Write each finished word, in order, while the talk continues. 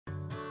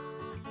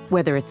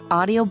Whether it's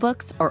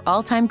audiobooks or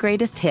all-time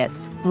greatest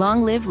hits,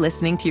 long live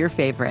listening to your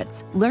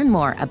favorites. Learn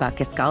more about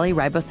Kisqali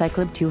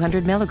Ribociclib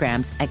 200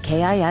 milligrams at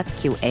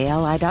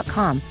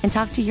KISQALI.com and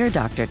talk to your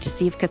doctor to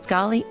see if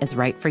Kisqali is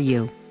right for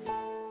you.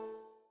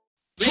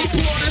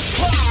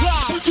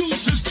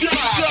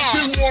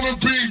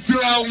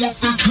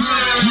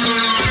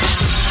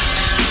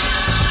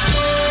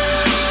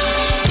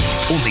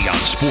 Only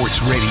on Sports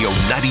Radio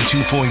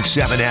 92.7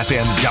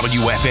 FM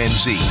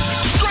WFNZ.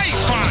 Straight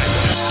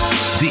fire.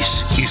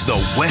 This is the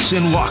Wes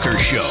and Walker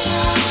Show.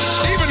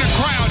 Even the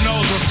crowd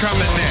knows what's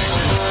coming next.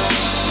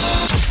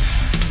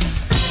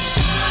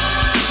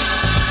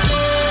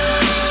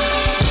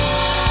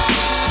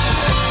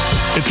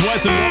 It's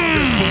Wes and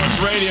Walker, Sports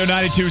Radio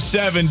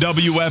 92.7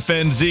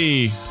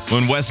 WFNZ.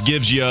 When Wes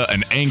gives you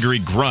an angry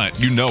grunt,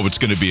 you know it's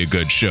going to be a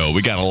good show.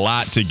 We got a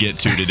lot to get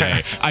to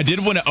today. I did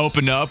want to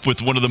open up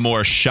with one of the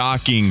more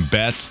shocking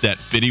bets that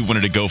Fitty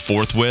wanted to go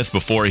forth with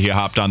before he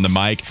hopped on the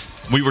mic.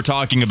 We were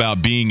talking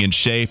about being in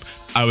shape.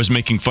 I was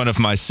making fun of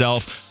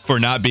myself for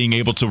not being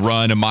able to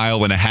run a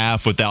mile and a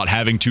half without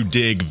having to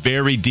dig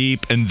very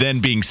deep and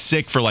then being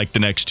sick for like the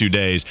next 2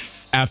 days.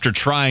 After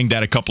trying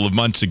that a couple of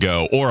months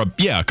ago,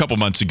 a couple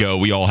months ago,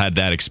 we all had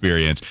that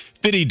experience.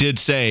 Fitty did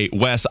say,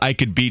 Wes, I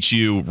could beat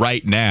you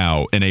right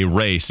now in a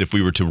race if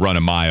we were to run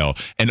a mile.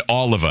 And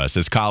all of us,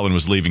 as Colin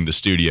was leaving the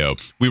studio,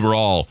 we were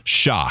all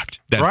shocked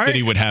that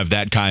Fitty would have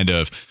that kind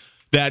of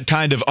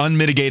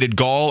unmitigated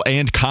gall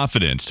and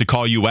confidence to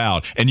call you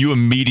out. And you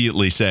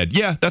immediately said,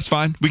 yeah, that's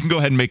fine. We can go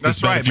ahead and make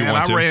this bet if you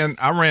want to.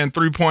 I ran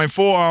 3.4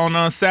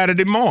 on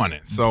Saturday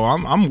morning, so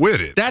I'm with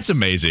it. That's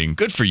amazing.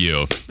 Good for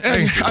you.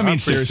 I mean,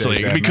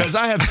 seriously, because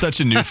I have such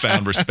a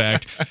newfound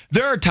respect.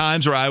 There are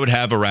times where I would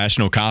have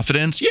irrational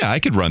confidence. Yeah, I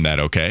could run that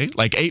okay.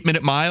 Like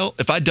 8-minute mile,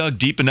 if I dug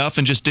deep enough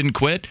and just didn't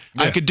quit,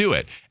 I could do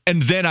it.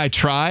 And then I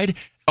tried.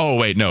 Oh,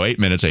 wait, no, 8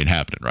 minutes ain't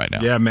happening right now.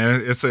 Yeah,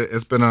 man,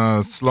 it's been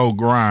a slow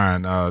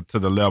grind to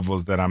the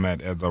levels that I'm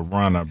at as a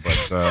runner,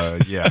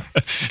 but yeah.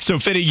 So,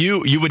 Fitty,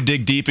 you would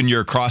dig deep in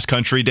your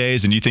cross-country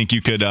days, and you think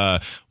you could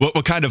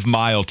what kind of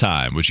mile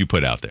time would you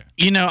put out there?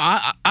 You know,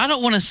 I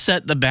don't want to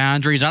set the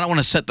boundaries. I don't want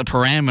to set the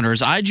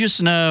parameters. I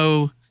just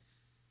know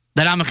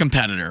that I'm a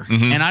competitor,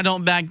 and I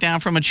don't back down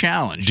from a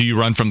challenge. Do you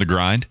run from the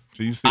grind?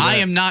 Do you see I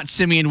am not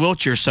Simeon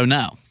Wiltshire, so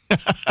no.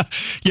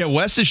 Yeah,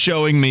 Wes is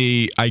showing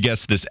me, I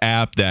guess, this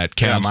app that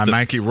counts. Yeah, my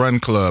Nike Run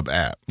Club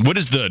app. What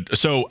is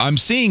so I'm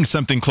seeing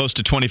something close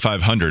to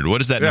 2,500. What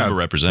does that number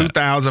represent?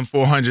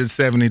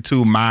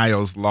 2,472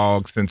 miles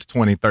logged since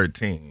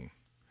 2013.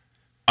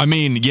 I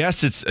mean,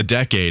 yes, it's a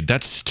decade.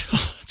 It's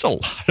a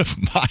lot of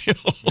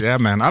miles. Yeah,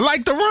 man. I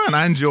like to run.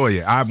 I enjoy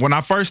it. When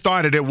I first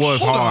started, it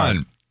was hard.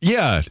 On.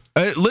 Yeah.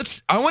 I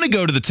want to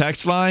go to the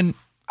text line.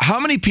 How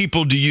many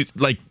people do you,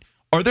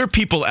 are there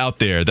people out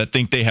there that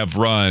think they have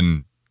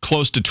run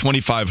close to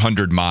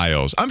 2,500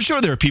 miles? I'm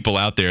sure there are people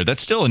out there.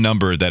 That's still a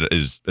number that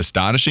is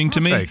astonishing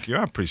to me. Thank you.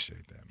 I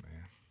appreciate that,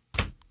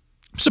 man.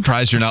 I'm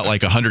surprised you're not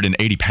like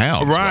 180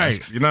 pounds. Right.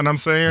 Wes. You know what I'm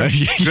saying?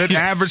 Good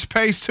average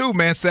pace, too,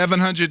 man.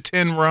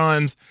 710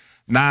 runs,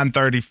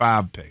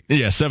 935 pace.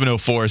 Yeah,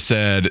 704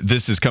 said,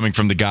 this is coming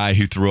from the guy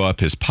who threw up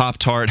his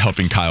Pop-Tart,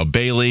 helping Kyle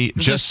Bailey.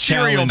 Just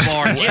cereal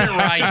bar. Get it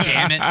right,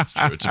 damn it. It's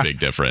true. It's a big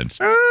difference.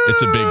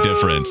 It's a big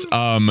difference.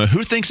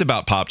 Who thinks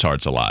about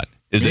Pop-Tarts a lot?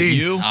 Is it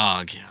you? Oh,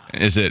 God.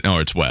 Is it? No,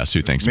 it's Wes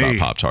who thinks about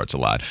Pop-Tarts a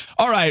lot.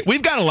 All right,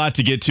 we've got a lot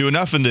to get to.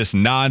 Enough in this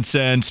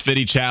nonsense.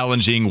 Fitty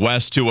challenging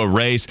Wes to a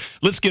race.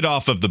 Let's get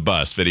off of the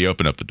bus. Fitty,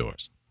 open up the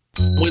doors.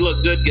 We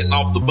look good getting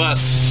off the bus.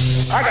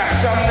 I got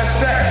something to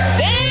say.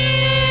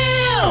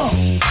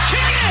 Damn!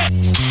 Kick it!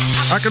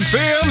 I can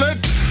feel it.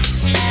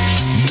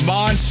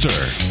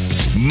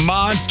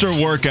 Monster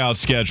workout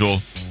schedule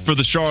for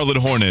the Charlotte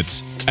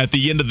Hornets at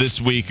the end of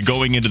this week,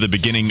 going into the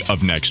beginning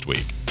of next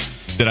week.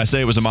 Did I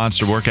say it was a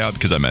monster workout?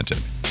 Because I meant it.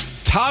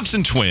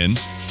 Thompson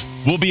twins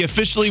will be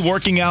officially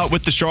working out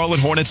with the Charlotte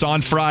Hornets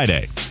on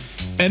Friday.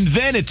 And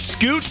then it's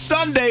Scoot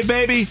Sunday,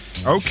 baby.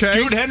 Okay.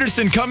 Scoot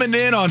Henderson coming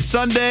in on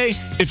Sunday.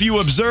 If you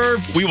observe,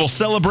 we will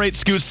celebrate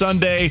Scoot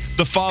Sunday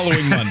the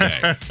following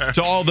Monday.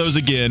 To all those,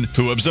 again,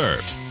 who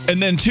observed.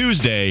 And then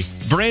Tuesday,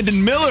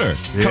 Brandon Miller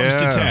comes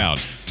to town.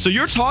 So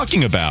you're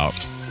talking about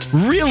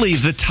really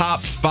the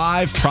top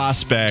 5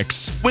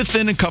 prospects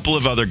within a couple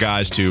of other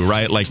guys too,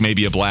 right? Like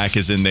maybe a Black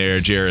is in there,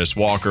 Jarius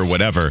Walker,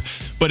 whatever.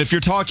 But if you're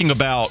talking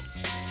about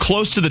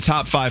close to the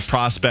top 5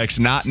 prospects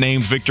not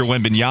named Victor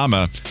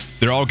Wembanyama,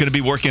 they're all going to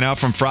be working out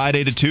from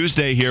Friday to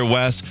Tuesday here,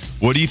 Wes.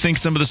 What do you think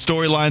some of the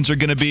storylines are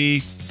going to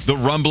be? The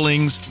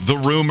rumblings, the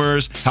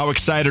rumors. How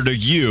excited are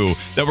you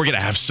that we're going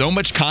to have so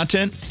much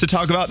content to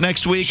talk about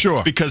next week?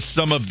 Sure. Because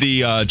some of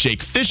the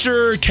Jake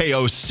Fisher,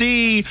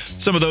 KOC,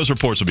 some of those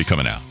reports will be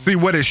coming out. See,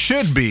 what it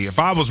should be, if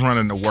I was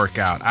running the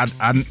workout,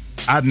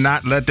 I'd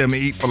not let them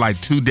eat for like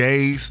 2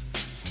 days.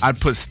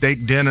 I'd put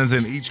steak dinners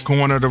in each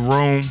corner of the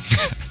room.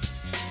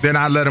 Then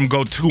I let them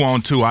go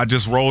 2-on-2. I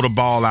just roll the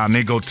ball out and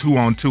they go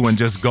 2-on-2 and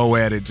just go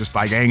at it just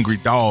like angry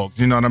dogs.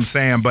 You know what I'm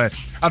saying? But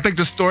I think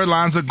the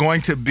storylines are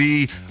going to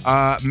be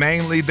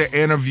mainly the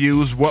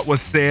interviews, what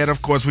was said.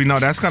 Of course, we know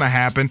that's going to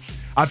happen.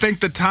 I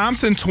think the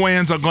Thompson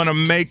twins are going to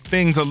make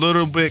things a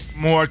little bit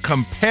more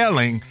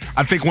compelling,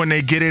 I think, when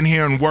they get in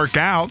here and work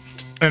out.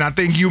 And I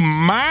think you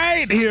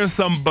might hear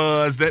some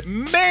buzz that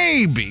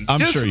maybe,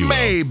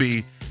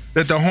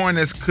 that the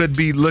Hornets could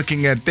be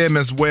looking at them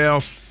as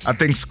well. I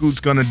think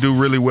Scoot's going to do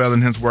really well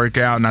in his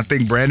workout. And I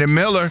think Brandon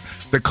Miller,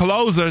 the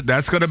closer,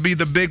 that's going to be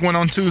the big one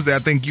on Tuesday. I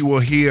think you will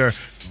hear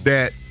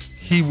that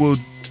he will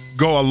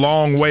go a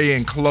long way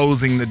in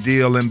closing the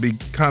deal and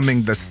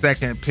becoming the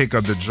second pick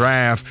of the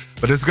draft.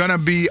 But it's going to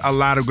be a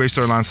lot of great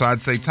storylines. So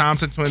I'd say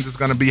Thompson twins is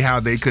going to be how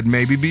they could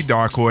maybe be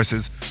dark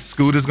horses.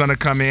 Scoot is going to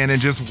come in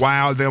and just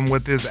wow them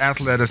with his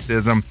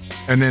athleticism.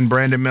 And then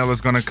Brandon Miller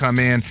is going to come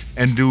in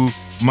and do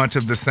much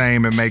of the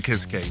same and make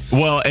his case.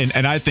 Well,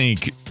 and I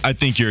think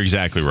you're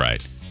exactly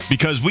right.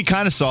 Because we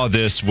kind of saw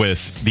this with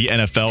the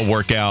NFL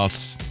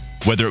workouts,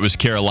 whether it was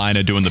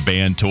Carolina doing the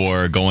band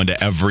tour, going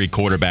to every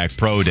quarterback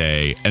pro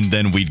day, and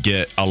then we'd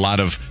get a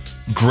lot of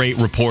great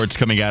reports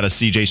coming out of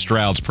C.J.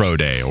 Stroud's pro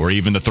day or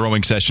even the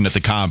throwing session at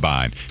the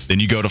Combine. Then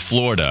you go to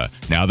Florida.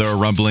 Now there are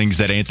rumblings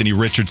that Anthony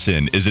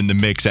Richardson is in the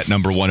mix at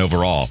number 1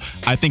 overall.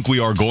 I think we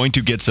are going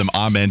to get some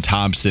Amen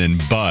Thompson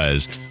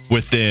buzz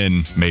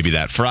within maybe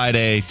that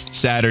Friday,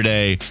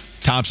 Saturday.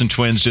 Thompson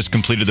twins just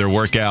completed their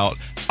workout.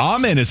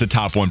 Amen is a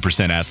top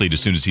 1% athlete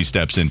as soon as he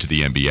steps into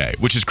the NBA,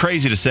 which is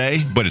crazy to say,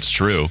 but it's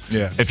true.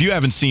 Yeah. If you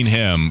haven't seen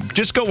him,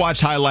 just go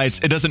watch highlights.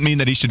 It doesn't mean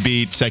that he should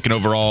be 2nd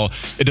overall.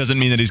 It doesn't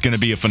mean that he's going to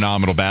be a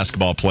phenomenal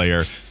basketball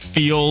player.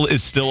 Feel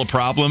is still a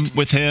problem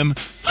with him,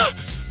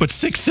 but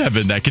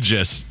 6'7", that could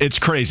it's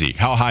crazy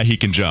how high he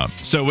can jump.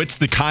 So it's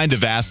the kind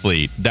of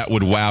athlete that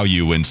would wow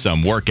you in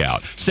some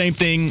workout. Same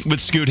thing with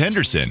Scoot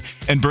Henderson.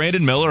 And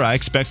Brandon Miller, I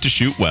expect to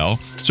shoot well.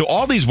 So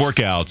all these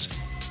workouts,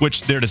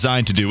 which they're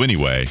designed to do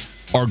anyway,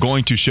 are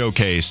going to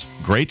showcase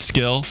great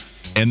skill,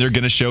 and they're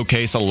going to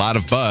showcase a lot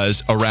of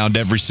buzz around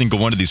every single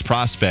one of these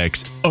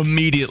prospects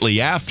immediately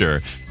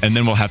after, and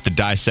then we'll have to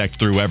dissect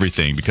through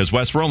everything because,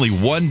 Wes, we're only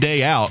 1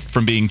 day out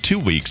from being 2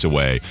 weeks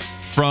away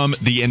from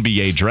the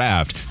NBA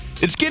draft.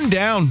 It's getting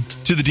down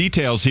to the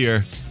details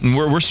here, and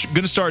we're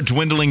going to start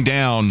dwindling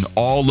down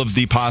all of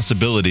the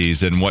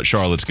possibilities and what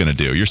Charlotte's going to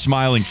do. You're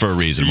smiling for a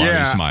reason. Why are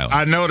you smiling?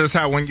 I noticed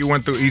how when you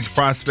went through each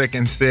prospect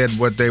and said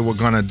what they were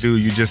going to do,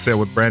 you just said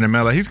with Brandon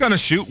Miller, he's going to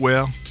shoot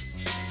well.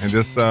 And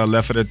just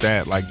left it at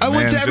that. Like I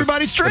went to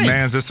everybody's strength. The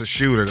man's just a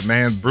shooter. The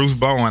man's Bruce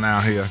Bowen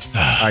out here,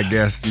 I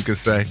guess you could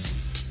say.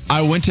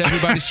 I went to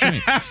everybody's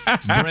strength.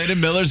 Brandon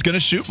Miller's going to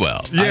shoot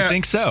well. Yeah. I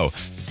think so.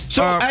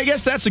 So I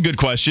guess that's a good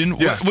question.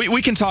 Yeah.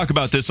 We can talk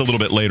about this a little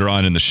bit later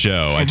on in the show.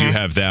 Mm-hmm. I do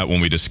have that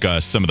when we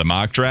discuss some of the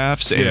mock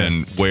drafts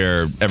and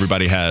where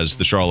everybody has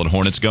the Charlotte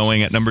Hornets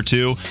going at number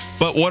 2.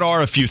 But what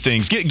are a few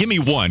things? Give me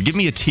one. Give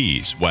me a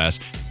tease, Wes.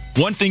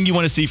 One thing you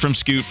want to see from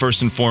Scoot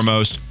first and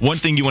foremost, one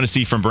thing you want to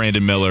see from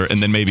Brandon Miller,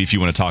 and then maybe if you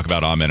want to talk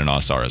about Amen and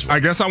Ausar as well. I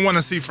guess I want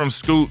to see from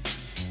Scoot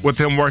with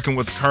him working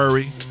with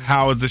Curry.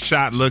 How is the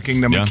shot looking?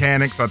 The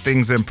mechanics, are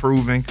things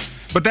improving?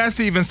 But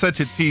that's even such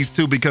a tease,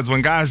 too, because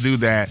when guys do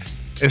that,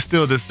 it's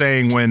still the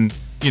saying when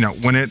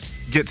it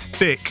gets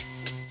thick,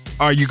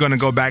 are you going to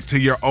go back to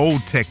your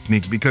old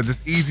technique? Because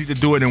it's easy to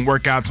do it in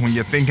workouts when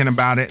you're thinking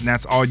about it, and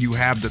that's all you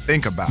have to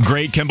think about.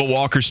 Great Kemba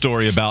Walker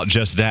story about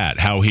just that,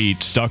 how he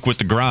stuck with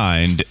the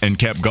grind and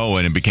kept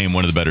going and became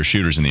one of the better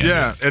shooters in the NBA.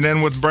 Yeah, and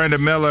then with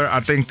Brandon Miller,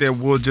 I think that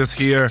we'll just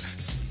hear,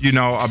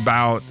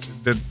 about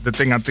the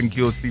thing I think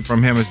you'll see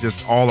from him is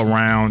just all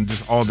around,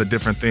 just all the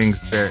different things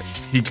that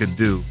he could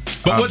do.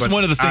 But what's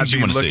one of the things you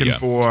want to see? I'd be looking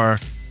for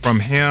from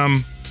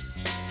him,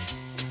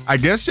 I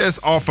guess just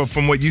off of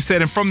from what you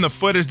said and from the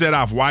footage that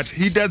I've watched,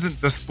 he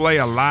doesn't display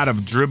a lot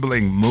of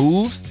dribbling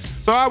moves.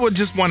 So I would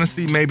just want to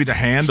see maybe the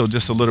handle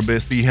just a little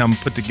bit, see him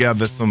put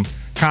together some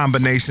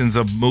combinations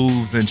of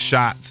moves and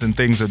shots and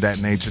things of that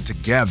nature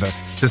together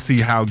to see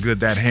how good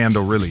that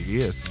handle really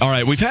is. All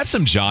right, we've had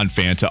some John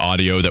Fanta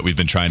audio that we've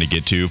been trying to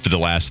get to for the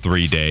last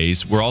 3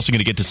 days. We're also going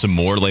to get to some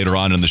more later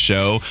on in the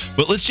show,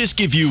 but let's just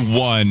give you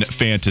one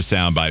Fanta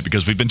soundbite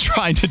because we've been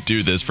trying to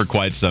do this for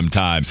quite some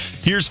time.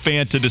 Here's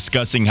Fanta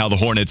discussing how the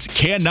Hornets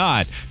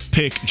cannot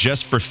pick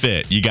just for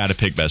fit. You got to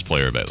pick best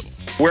player available.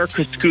 Where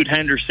could Scoot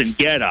Henderson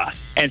get us?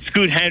 And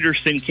Scoot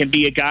Henderson can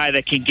be a guy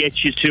that can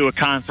get you to a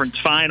conference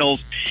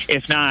finals,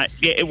 if not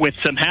with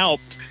some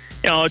help,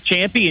 a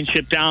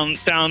championship down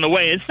the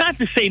way. It's not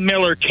to say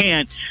Miller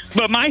can't,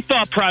 but my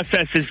thought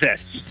process is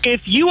this.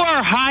 If you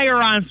are higher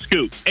on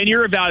Scoot and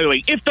you're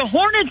evaluating, if the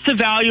Hornets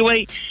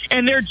evaluate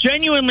and they're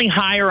genuinely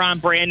higher on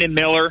Brandon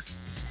Miller,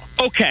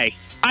 okay,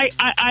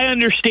 I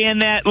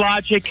understand that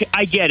logic.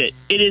 I get it.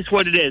 It is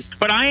what it is.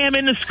 But I am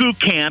in the Scoot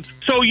camp,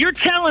 so you're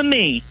telling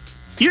me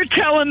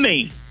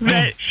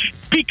that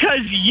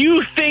because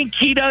you think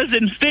he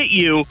doesn't fit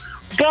you,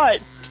 but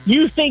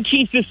you think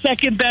he's the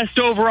second best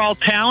overall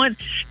talent,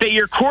 that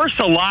your course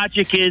of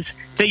logic is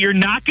that you're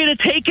not going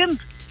to take him?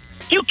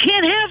 You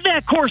can't have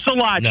that course of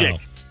logic. No.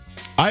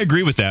 I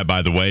agree with that,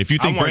 by the way. If you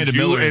think Brandon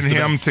Miller and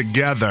him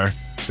together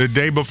the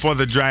day before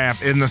the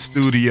draft in the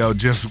studio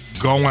just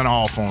going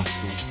off on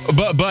Scoot.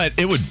 But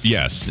it would,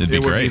 yes, it'd be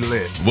great. Be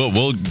lit.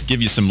 We'll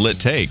give you some lit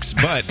takes.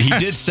 But he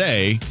did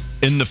say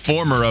in the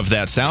former of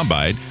that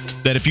soundbite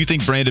that if you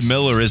think Brandon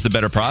Miller is the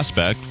better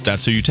prospect,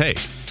 that's who you take.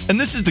 And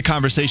this is the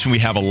conversation we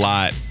have a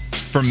lot,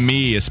 from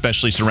me,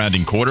 especially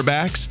surrounding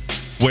quarterbacks,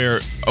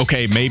 where,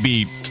 okay,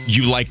 maybe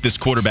you like this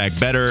quarterback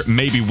better,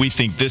 maybe we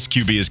think this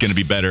QB is going to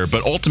be better,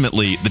 but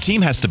ultimately the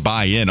team has to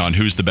buy in on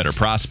who's the better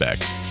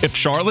prospect. If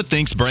Charlotte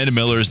thinks Brandon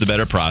Miller is the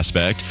better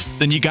prospect,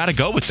 then you got to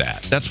go with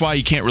that. That's why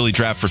you can't really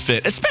draft for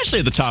fit, especially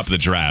at the top of the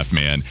draft,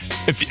 man.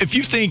 If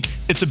you think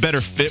it's a better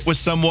fit with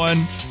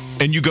someone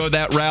and you go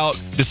that route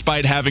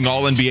despite having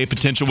all NBA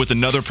potential with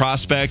another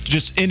prospect,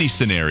 just any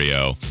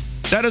scenario,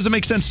 that doesn't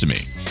make sense to me.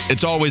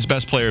 It's always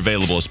best player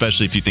available,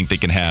 especially if you think they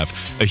can have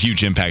a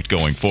huge impact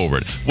going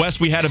forward.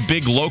 Wes, we had a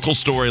big local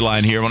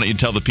storyline here. Why don't you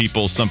tell the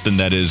people something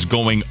that is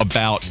going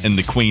about in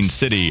the Queen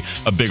City,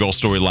 a big old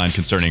storyline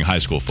concerning high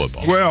school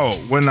football? Well,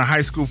 when the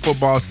high school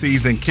football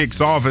season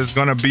kicks off, it's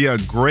going to be a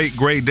great,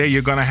 great day.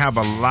 You're going to have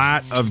a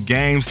lot of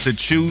games to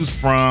choose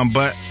from,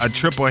 but a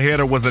triple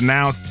header was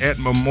announced at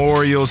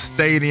Memorial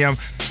Stadium.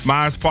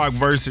 Myers Park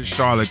versus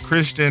Charlotte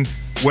Christian.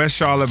 West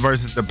Charlotte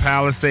versus the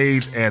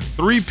Palisades at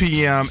 3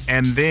 p.m.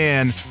 And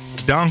then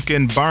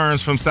Duncan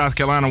Burns from South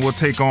Carolina will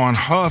take on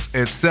Huff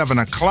at 7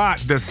 o'clock.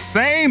 The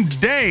same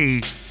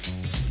day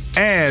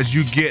as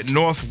you get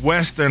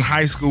Northwestern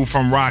High School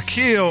from Rock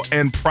Hill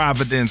and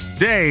Providence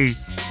Day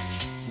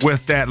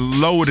with that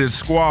loaded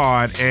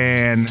squad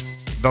and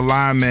the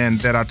lineman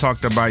that I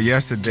talked about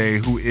yesterday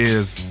who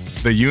is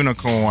the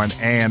unicorn,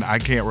 and I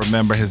can't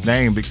remember his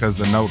name because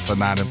the notes are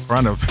not in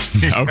front of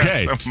me.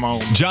 Okay. At the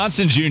moment.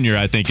 Johnson Jr.,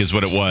 I think, is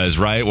what it was,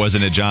 right?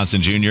 Wasn't it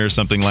Johnson Jr. or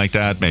something like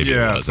that? Maybe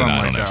yeah, it was. something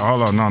like that.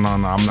 Hold on. No,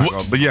 I'm not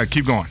going. But yeah,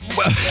 keep going.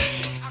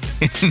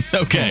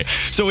 Okay,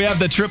 so we have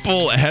the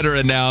triple header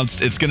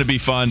announced. It's going to be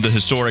fun. The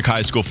historic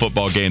high school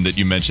football game that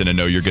you mentioned. I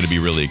know you're going to be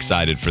really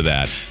excited for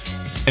that.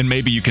 And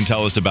maybe you can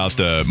tell us about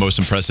the most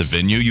impressive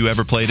venue you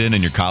ever played in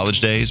your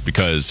college days,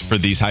 because for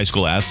these high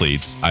school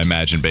athletes, I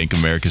imagine Bank of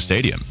America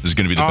Stadium is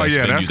going to be the best venue.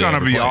 Oh, yeah, that's going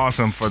to be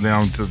awesome for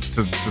them to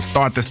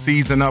start the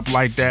season up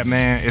like that,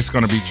 man. It's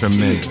going to be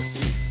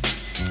tremendous.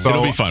 So,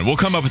 it'll be fun. We'll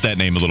come up with that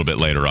name a little bit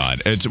later on.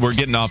 We're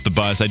getting off the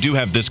bus. I do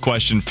have this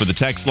question for the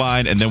text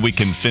line, and then we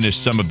can finish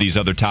some of these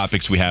other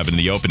topics we have in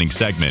the opening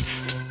segment.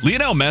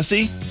 Lionel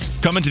Messi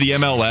coming to the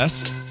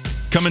MLS.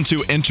 Coming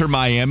to Inter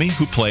Miami,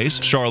 who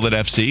plays Charlotte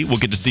FC. We'll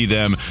get to see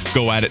them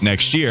go at it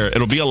next year.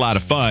 It'll be a lot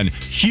of fun.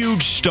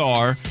 Huge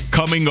star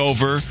coming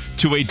over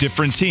to a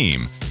different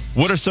team.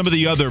 What are some of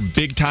the other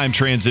big-time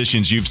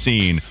transitions you've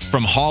seen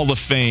from Hall of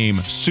Fame,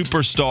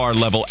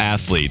 superstar-level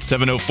athletes?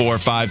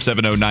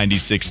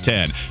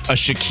 704-570-9610. A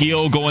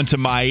Shaquille going to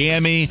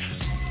Miami.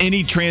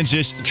 Any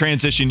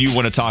transition you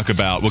want to talk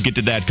about, we'll get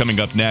to that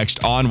coming up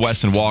next on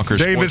Wes and Walker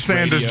David Sports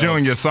Sanders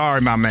Radio. Jr., sorry,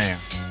 my man.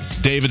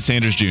 David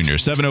Sanders Jr.,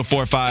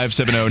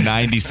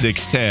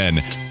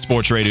 704-570-9610,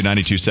 Sports Radio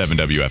 92.7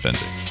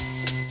 WFNZ.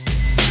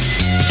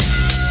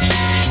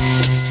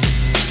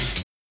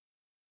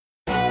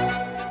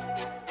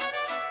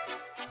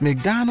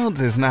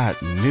 McDonald's is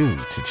not new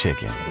to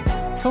chicken.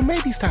 So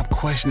maybe stop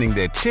questioning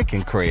their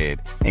chicken cred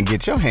and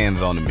get your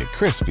hands on the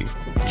McCrispy.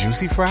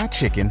 Juicy fried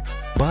chicken,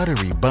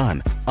 buttery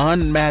bun,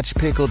 unmatched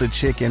pickle to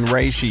chicken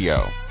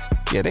ratio.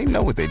 Yeah, they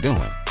know what they're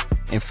doing.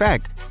 In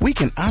fact, we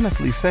can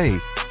honestly say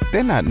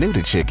they're not new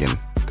to chicken,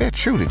 they're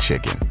true to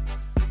chicken.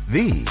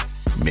 The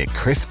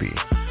McCrispy.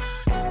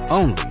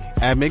 Only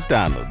at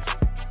McDonald's.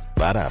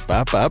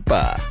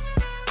 Ba-da-ba-ba-ba.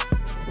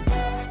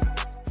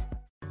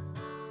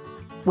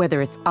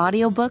 Whether it's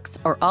audiobooks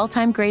or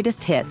all-time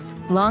greatest hits,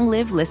 long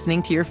live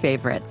listening to your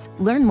favorites.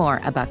 Learn more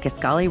about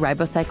Kisqali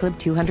Ribociclib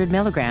 200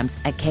 milligrams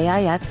at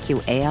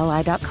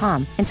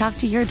KISQALI.com and talk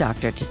to your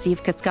doctor to see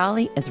if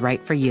Kisqali is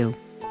right for you.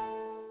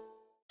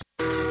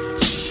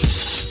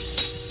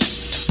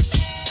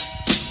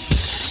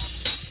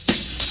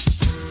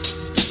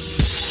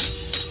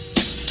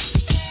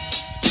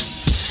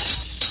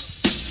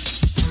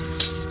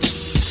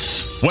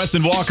 Wes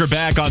and Walker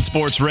back on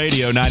Sports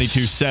Radio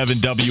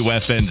 92.7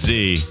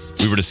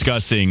 WFNZ. We were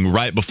discussing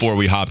right before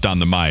we hopped on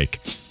the mic.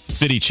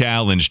 Fitty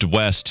challenged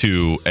Wes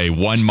to a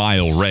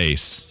 1-mile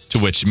race, to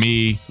which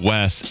me,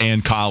 Wes,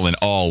 and Colin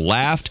all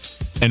laughed,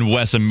 and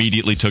Wes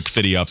immediately took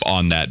Fitty up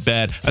on that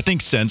bet. I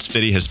think since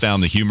Fitty has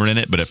found the humor in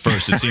it, but at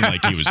first it seemed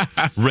like he was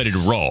ready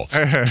to roll.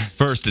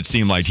 First it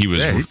seemed like he was...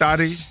 Yeah, he thought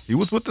he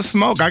was with the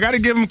smoke. I got to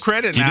give him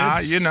credit now,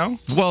 you know.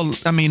 Well,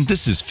 I mean,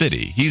 this is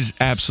Fitty. He's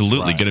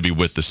absolutely going to be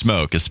with the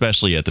smoke,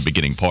 especially at the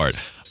beginning part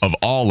of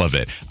all of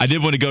it. I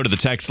did want to go to the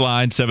text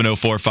line,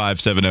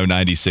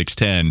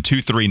 704-570-9610,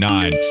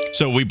 239.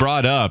 So we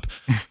brought up...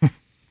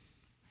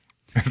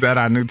 Is that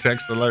our new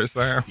text alert,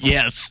 Sam?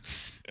 Yes.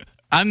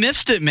 I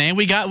missed it, man.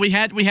 We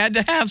had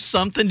to have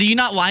something. Do you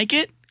not like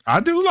it?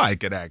 I do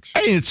like it,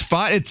 actually. Hey, it's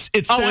fine. It's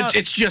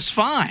just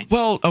fine.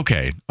 Well,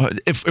 okay.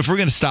 If we're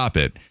gonna stop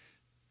it,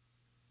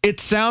 it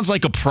sounds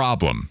like a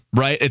problem,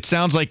 right? It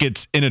sounds like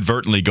it's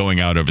inadvertently going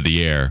out over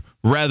the air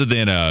rather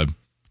than a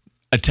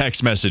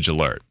text message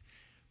alert,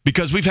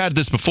 because we've had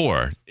this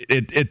before.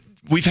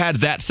 We've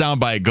had that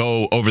soundbite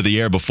go over the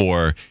air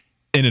before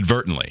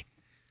inadvertently.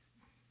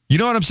 You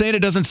know what I'm saying?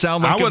 It doesn't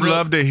sound like I would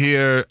love to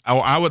hear.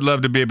 I would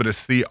love to be able to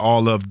see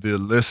all of the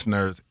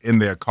listeners in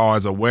their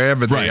cars or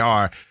wherever they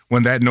are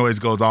when that noise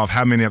goes off.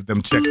 How many of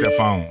them check their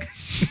phone?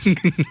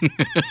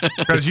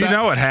 Because you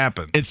know it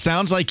happens. It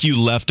sounds like you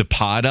left a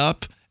pod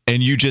up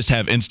and you just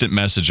have instant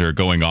messenger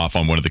going off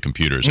on one of the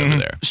computers over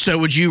there. So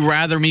would you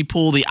rather me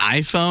pull the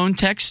iPhone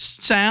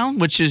text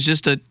sound, which is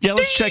just a Yeah,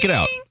 let's check it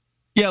out.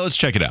 Go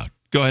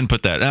ahead and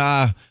put that.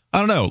 I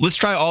don't know. Let's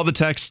try all the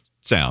text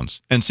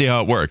sounds and see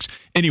how it works.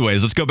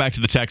 Anyways, let's go back to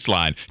the text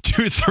line.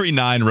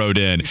 239 wrote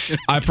in.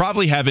 I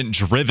probably haven't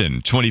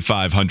driven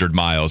 2,500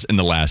 miles in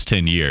the last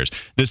 10 years.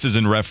 This is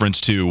in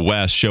reference to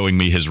Wes showing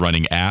me his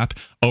running app.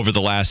 Over the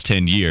last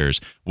 10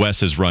 years,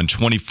 Wes has run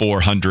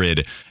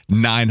 2,470.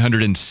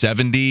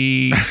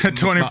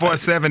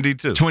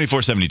 2472.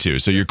 2472.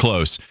 So you're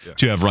close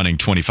to have running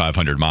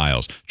 2,500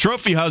 miles.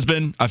 Trophy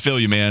husband, I feel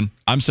you, man.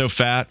 I'm so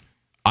fat.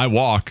 I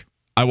walk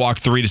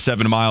 3 to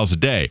 7 miles a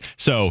day.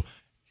 So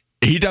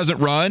he doesn't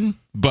run,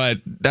 but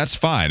that's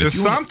fine.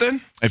 It's something.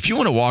 If you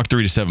want to walk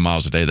 3 to 7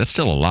 miles a day, that's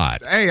still a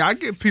lot. Hey, I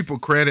give people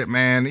credit,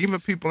 man.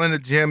 Even people in the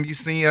gym, you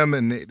see them,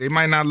 and they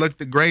might not look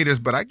the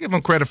greatest, but I give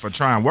them credit for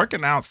trying.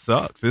 Working out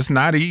sucks. It's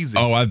not easy.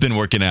 Oh, I've been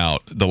working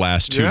out the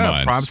last 2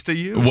 months. Props to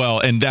you. Well,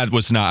 and that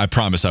was not, I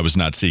promise I was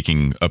not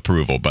seeking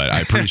approval, but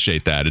I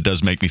appreciate that. It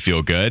does make me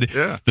feel good.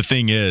 Yeah. The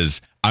thing is,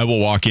 I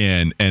will walk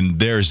in, and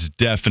there's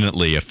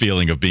definitely a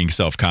feeling of being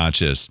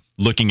self-conscious,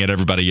 looking at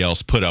everybody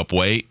else put up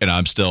weight, and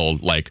I'm still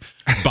like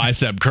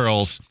bicep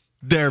curls.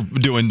 They're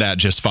doing that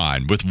just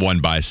fine with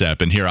one bicep,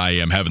 and here I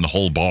am having the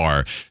whole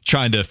bar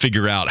trying to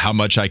figure out how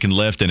much I can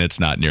lift, and it's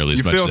not nearly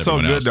as much as everyone else. You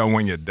feel so good, though,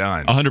 when you're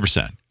done.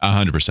 100%.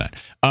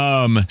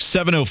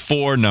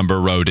 704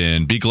 number wrote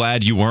in, be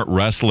glad you weren't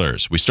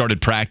wrestlers. We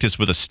started practice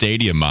with a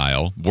stadium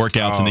mile,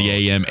 workouts in the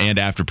AM and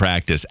after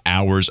practice,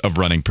 hours of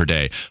running per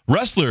day.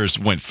 Wrestlers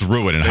went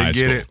through it in high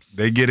school.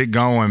 They get it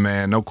going,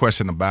 man. No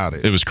question about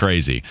it. It was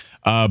crazy.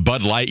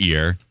 Bud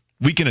Lightyear,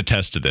 we can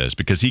attest to this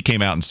because he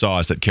came out and saw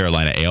us at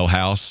Carolina Ale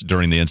House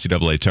during the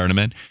NCAA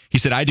tournament. He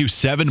said, I do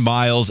 7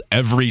 miles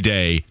every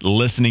day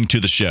listening to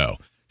the show.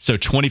 So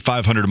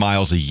 2,500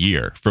 miles a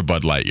year for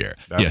Bud Lightyear.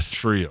 That's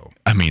trio.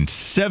 I mean,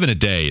 7 a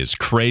day is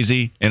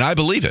crazy, and I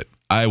believe it.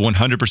 I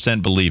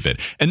 100% believe it.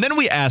 And then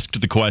we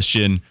asked the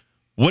question,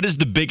 what is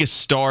the biggest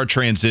star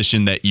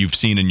transition that you've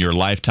seen in your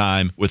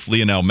lifetime with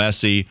Lionel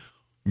Messi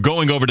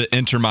going over to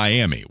Inter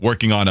Miami,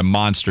 working on a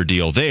monster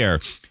deal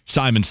there?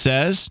 Simon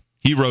says,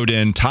 he wrote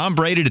in, Tom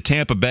Brady to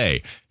Tampa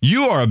Bay.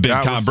 You are a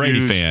big Tom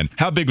Brady fan.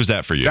 How big was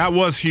that for you? That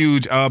was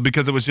huge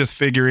because it was just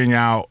figuring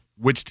out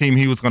which team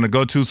he was going to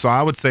go to. So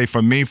I would say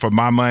for me, for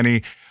my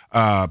money,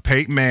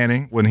 Peyton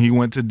Manning when he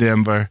went to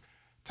Denver,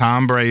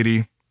 Tom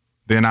Brady.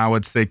 Then I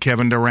would say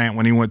Kevin Durant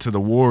when he went to the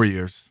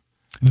Warriors.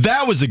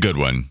 That was a good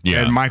one.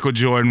 Yeah. And Michael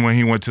Jordan when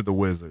he went to the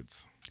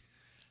Wizards.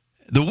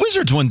 The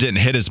Wizards one didn't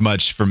hit as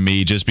much for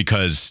me just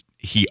because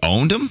he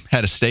owned them,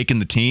 had a stake in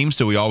the team.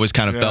 So we always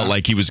kind of felt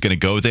like he was going to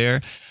go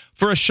there.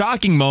 For a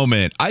shocking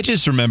moment, I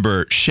just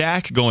remember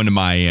Shaq going to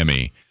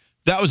Miami.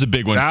 That was a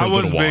big one for Little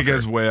Walker. That was big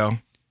as well.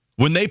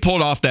 When they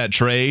pulled off that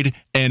trade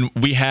and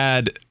we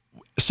had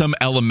some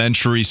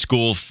elementary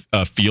school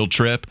field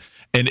trip,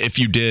 and if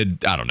you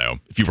did, I don't know,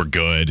 if you were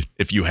good,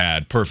 if you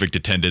had perfect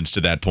attendance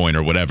to that point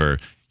or whatever,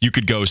 you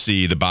could go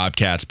see the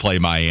Bobcats play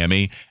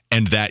Miami.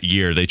 And that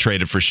year they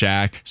traded for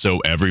Shaq, so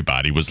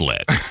everybody was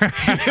lit. We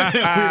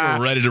were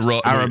ready to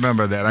roll. I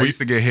remember that. I used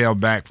to get held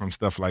back from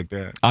stuff like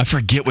that. I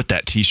forget what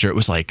that T-shirt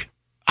was like.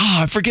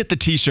 I forget the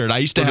T-shirt. I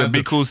used to have. Was it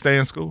Be Cool, Stay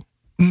in School?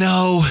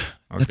 No.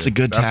 Okay. That's a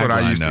good tagline. That's what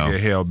I used to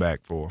get held back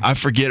for. I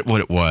forget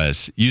what it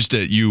was.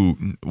 You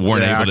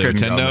weren't able to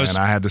attend those?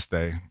 Man. I had to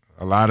stay.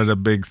 A lot of the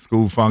big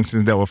school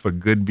functions that were for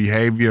good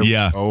behavior.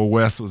 Yeah. Old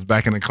West was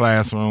back in the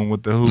classroom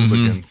with the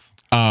hooligans. Mm-hmm.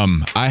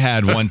 I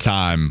had one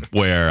time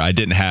where I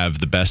didn't have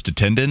the best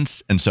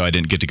attendance, and so I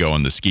didn't get to go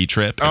on the ski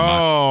trip.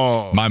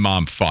 And my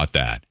mom fought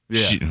that.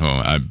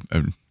 Yeah.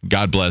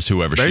 God bless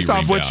whoever she reached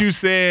out. Based off what you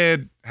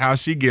said, how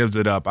she gives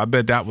it up, I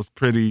bet that was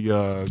pretty.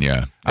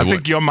 Yeah. I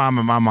think your mom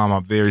and my mom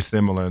are very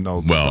similar in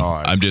those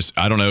regards.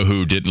 I don't know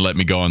who didn't let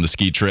me go on the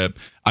ski trip.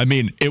 I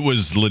mean, it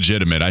was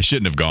legitimate. I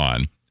shouldn't have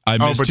gone.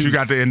 But you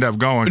got to end up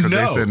going because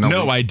they said no.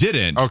 No, I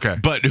didn't. Okay.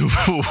 But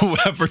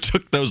whoever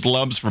took those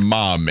lumps from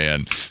mom,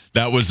 man,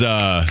 that was,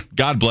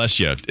 God bless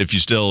you if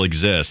you still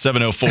exist.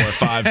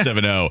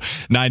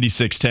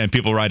 704-570-9610.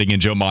 People writing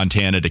in Joe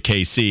Montana to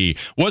KC.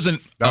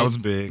 That was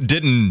big.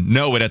 Didn't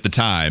know it at the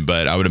time,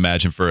 but I would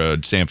imagine for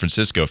a San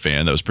Francisco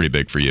fan, that was pretty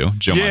big for you.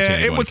 Joe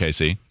Montana going to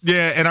KC.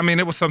 Yeah, and I mean,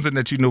 it was something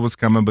that you knew was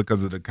coming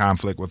because of the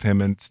conflict with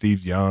him and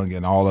Steve Young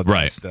and all of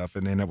that stuff.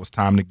 And then it was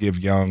time to give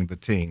Young the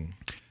team.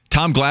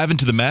 Tom Glavine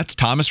to the Mets.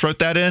 Thomas wrote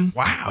that in.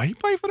 Wow, he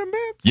played for the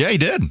Mets? Yeah, he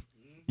did.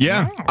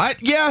 Yeah. Wow. I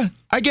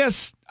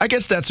guess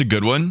that's a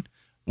good one.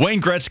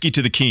 Wayne Gretzky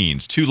to the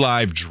Keens. 2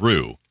 Live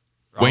Drew.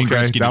 Wayne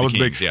Gretzky that to was the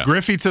Kings. Big. Yeah.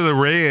 Griffey to the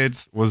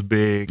Reds was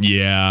big.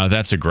 Yeah,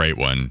 that's a great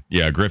one.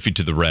 Yeah, Griffey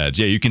to the Reds.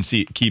 Yeah, you can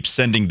keep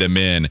sending them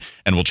in,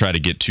 and we'll try to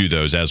get to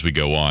those as we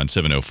go on.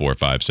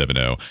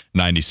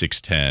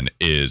 704-570-9610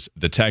 is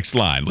the text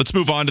line. Let's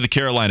move on to the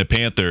Carolina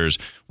Panthers,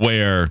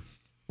 where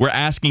We're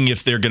asking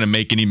if they're going to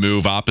make any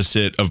move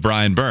opposite of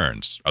Brian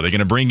Burns. Are they going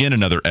to bring in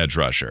another edge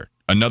rusher?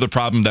 Another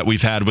problem that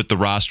we've had with the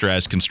roster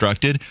as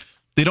constructed,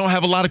 they don't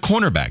have a lot of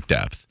cornerback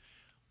depth.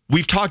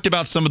 We've talked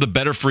about some of the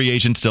better free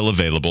agents still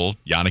available.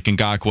 Yannick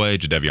Ngakoue,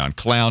 Jadeveon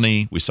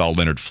Clowney. We saw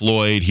Leonard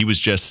Floyd. He was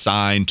just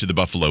signed to the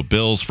Buffalo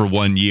Bills for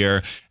 1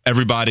 year.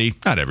 Everybody,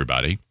 not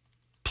everybody,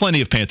 plenty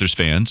of Panthers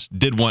fans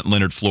did want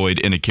Leonard Floyd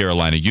in a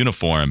Carolina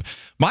uniform.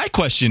 My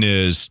question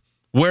is,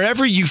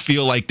 wherever you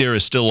feel like there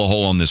is still a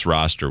hole on this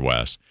roster,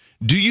 Wes,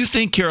 do you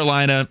think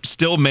Carolina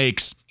still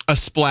makes a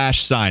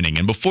splash signing?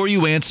 And before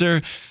you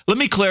answer, let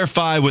me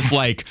clarify with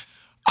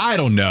I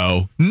don't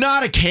know,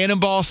 not a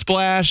cannonball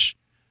splash,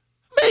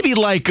 maybe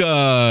like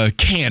a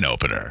can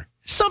opener.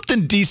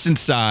 Something decent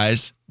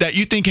size that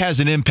you think has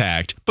an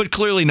impact, but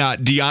clearly not.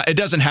 It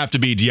doesn't have to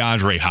be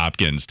DeAndre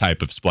Hopkins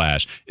type of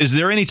splash. Is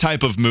there any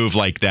type of move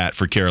like that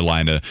for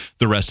Carolina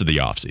the rest of the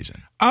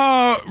offseason?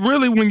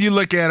 Really, when you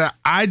look at it,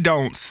 I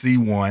don't see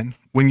one.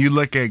 When you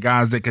look at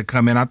guys that could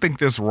come in, I think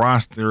this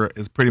roster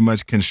is pretty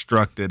much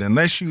constructed.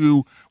 Unless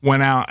you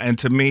went out, and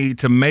to me,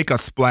 to make a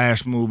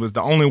splash move is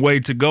the only way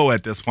to go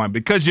at this point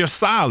because you're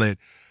solid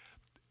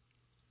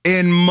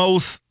in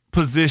most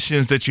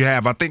positions that you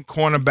have. I think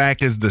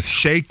cornerback is the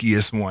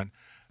shakiest one.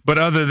 But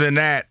other than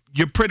that,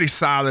 you're pretty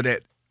solid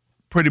at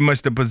pretty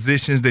much the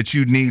positions that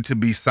you need to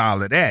be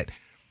solid at.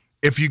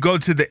 If you go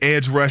to the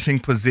edge rushing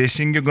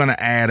position, you're going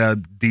to add a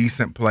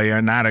decent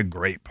player, not a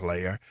great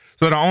player.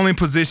 So the only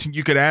position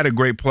you could add a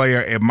great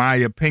player, in my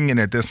opinion,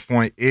 at this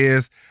point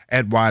is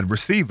at wide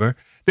receiver.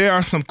 There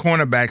are some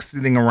cornerbacks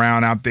sitting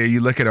around out there.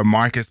 You look at a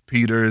Marcus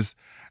Peters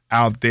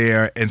out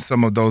there and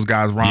some of those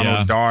guys,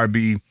 Ronald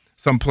Darby,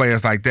 some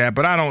players like that,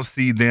 but I don't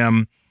see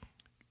them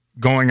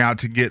going out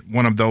to get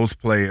one of those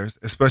players,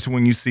 especially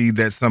when you see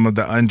that some of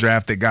the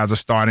undrafted guys are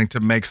starting to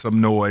make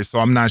some noise. So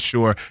I'm not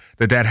sure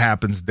that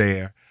happens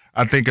there.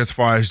 I think as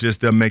far as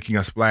just them making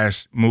a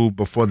splash move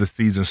before the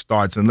season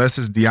starts, unless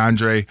it's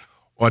DeAndre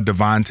or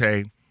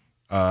Devontae,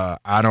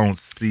 I don't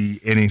see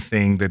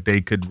anything that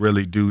they could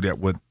really do that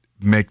would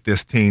make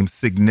this team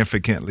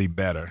significantly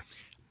better.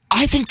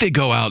 I think they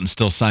go out and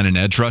still sign an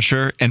edge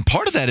rusher, and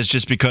part of that is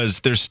just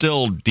because there's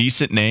still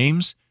decent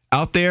names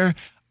out there.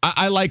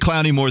 I like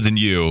Clowney more than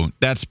you.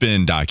 That's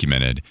been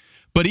documented.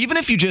 But even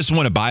if you just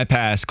want to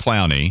bypass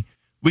Clowney,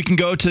 we can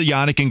go to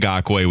Yannick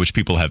Ngakoue, which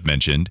people have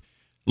mentioned.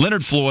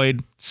 Leonard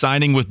Floyd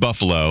signing with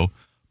Buffalo,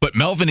 but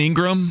Melvin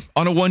Ingram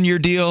on a 1-year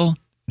deal.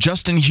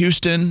 Justin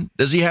Houston,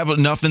 does he have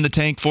enough in the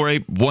tank for a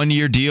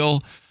 1-year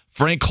deal?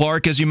 Frank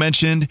Clark, as you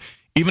mentioned,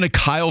 even a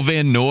Kyle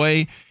Van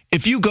Noy.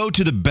 If you go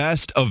to the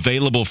best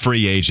available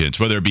free agents,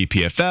 whether it be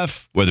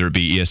PFF, whether it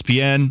be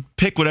ESPN,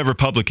 pick whatever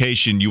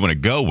publication you want to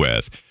go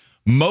with,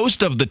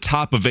 most of the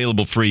top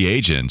available free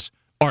agents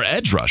are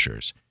edge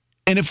rushers.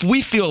 And if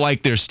we feel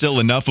like there's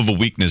still enough of a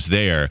weakness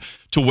there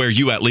to where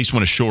you at least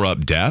want to shore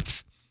up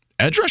depth,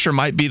 edge rusher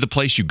might be the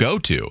place you go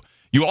to.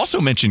 You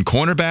also mentioned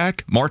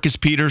cornerback, Marcus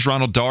Peters,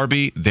 Ronald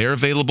Darby, they're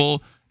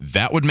available.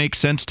 That would make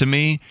sense to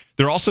me.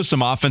 There are also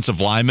some offensive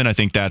linemen. I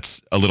think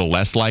that's a little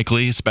less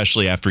likely,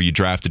 especially after you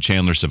drafted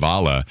Chandler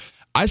Zavala.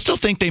 I still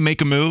think they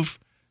make a move.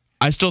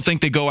 I still think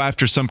they go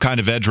after some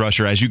kind of edge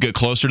rusher as you get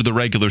closer to the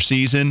regular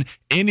season.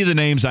 Any of the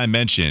names I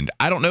mentioned,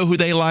 I don't know who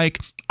they like.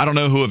 I don't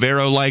know who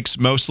Avero likes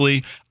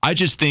mostly. I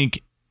just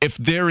think if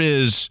there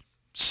is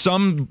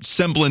some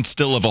semblance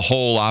still of a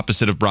hole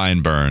opposite of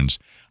Brian Burns,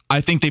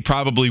 I think they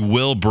probably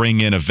will bring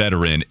in a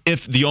veteran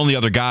if the only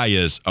other guy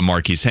is a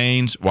Marquise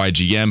Haynes,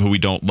 YGM, who we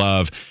don't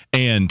love,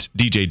 and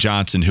DJ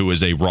Johnson, who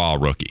is a raw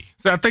rookie.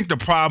 So I think the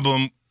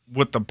problem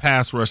with the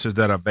pass rushers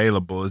that are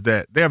available is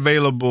that they're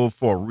available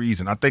for a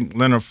reason. I think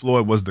Leonard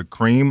Floyd was the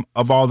cream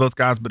of all those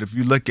guys, but if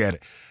you look at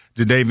it,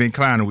 Jadeveon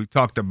Clowney, we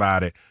talked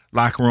about it,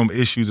 locker room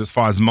issues as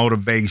far as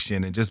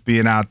motivation and just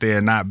being out there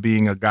and not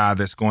being a guy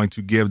that's going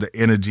to give the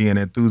energy and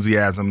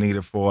enthusiasm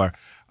needed for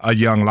a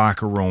young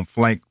locker room.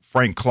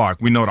 Frank Clark,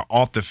 we know the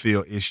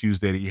off-the-field issues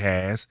that he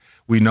has.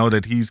 We know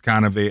that he's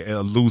kind of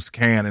a loose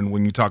cannon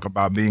when you talk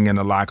about being in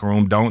the locker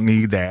room. Don't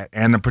need that.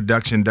 And the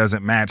production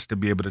doesn't match to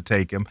be able to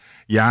take him.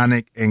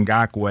 Yannick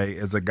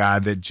Ngakoue is a guy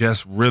that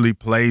just really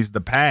plays the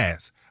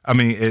pass. I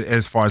mean,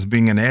 as far as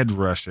being an edge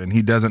rusher, and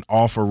he doesn't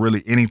offer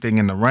really anything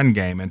in the run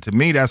game. And to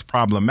me, that's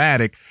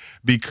problematic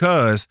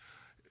because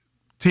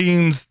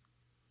teams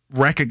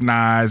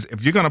recognize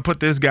if you're going to put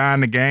this guy in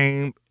the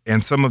game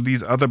and some of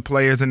these other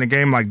players in the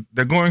game, like,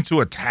 they're going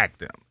to attack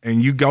them.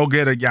 And you go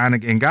get a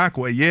Yannick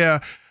Ngakoue, yeah,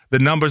 the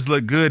numbers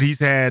look good. He's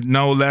had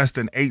no less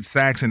than 8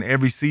 sacks in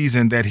every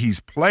season that he's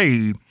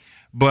played,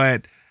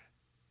 but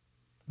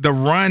the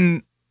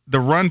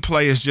run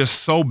play is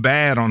just so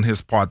bad on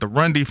his part. The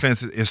run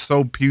defense is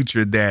so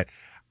putrid that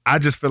I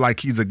just feel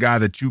like he's a guy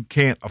that you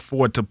can't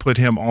afford to put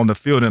him on the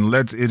field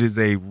unless it is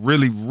a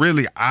really,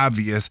 really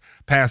obvious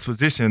pass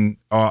position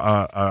or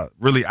a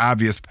really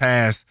obvious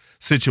pass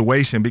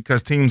situation,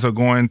 because teams are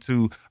going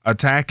to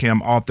attack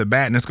him off the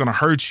bat, and it's going to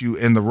hurt you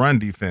in the run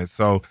defense.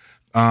 So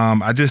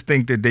I just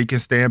think that they can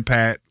stand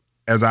pat.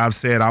 As I've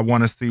said, I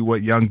want to see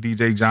what young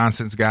DJ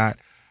Johnson's got.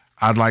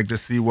 I'd like to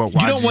see what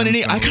YGM. You don't want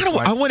any.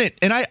 I want it,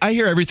 and I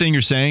hear everything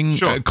you're saying.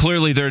 Sure.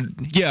 Clearly,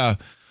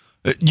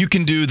 you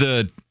can do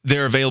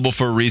they're available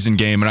for a reason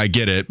game, and I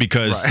get it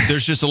because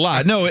there's just a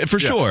lot. No, for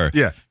sure.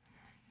 Yeah.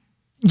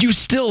 You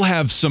still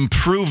have some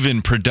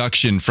proven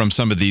production from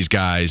some of these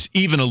guys,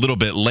 even a little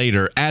bit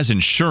later, as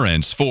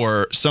insurance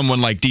for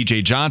someone like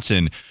DJ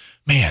Johnson.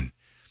 Man,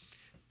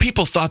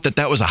 people thought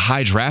that was a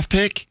high draft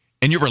pick,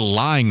 and you're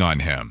relying on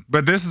him.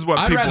 But this is what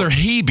I'd rather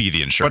he be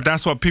the insurance. But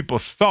that's what people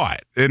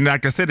thought. And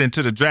like I said,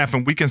 into the draft,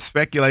 and we can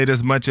speculate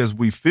as much as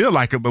we feel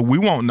like it, but we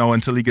won't know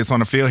until he gets on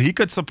the field. He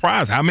could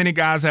surprise. How many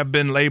guys have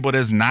been labeled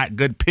as not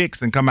good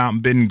picks and come out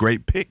and been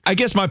great picks? I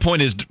guess my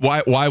point is,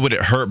 why would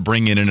it hurt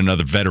bringing in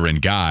another veteran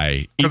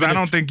guy? Because I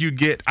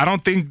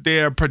don't think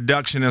their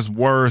production is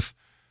worth.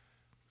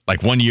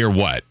 Like 1 year,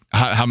 what?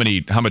 How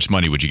much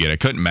money would you get? I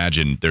couldn't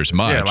imagine there's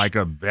much. Yeah, like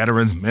a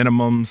veteran's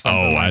minimum.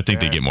 I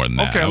think they get more than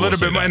that. Okay, a little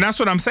bit more. And that's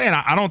what I'm saying.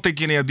 I don't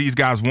think any of these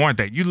guys warrant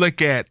that. You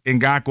look at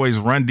Ngakwe's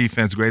run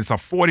defense grade, it's a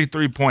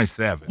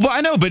 43.7. Well,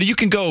 I know, but you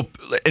can go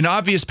an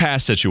obvious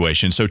pass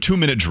situation, so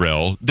 2-minute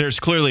drill. There's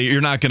clearly,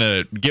 you're not going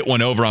to get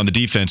one over on the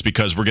defense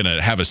because we're going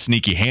to have a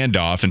sneaky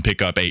handoff and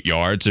pick up 8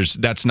 yards.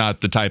 That's not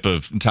the type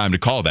of time to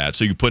call that.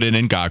 So you put in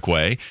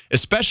Ngakwe,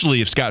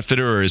 especially if Scott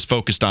Fitterer is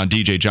focused on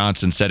DJ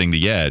Johnson setting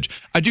the edge.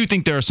 I do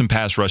think there are some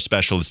pass rush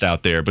specialists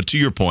out there, but to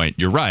your point,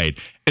 you're right.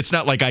 It's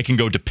not like I can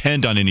go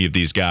depend on any of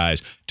these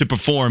guys to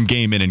perform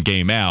game in and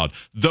game out.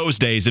 Those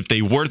days, if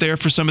they were there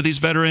for some of these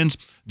veterans,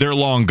 they're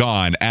long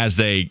gone as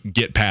they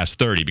get past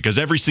 30, because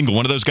every single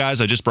one of those guys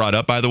I just brought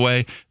up, by the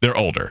way, they're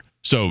older.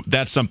 So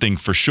that's something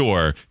for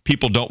sure.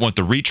 People don't want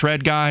the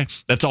retread guy.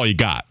 That's all you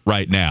got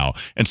right now.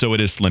 And so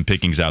it is slim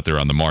pickings out there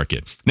on the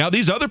market. Now,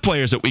 these other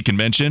players that we can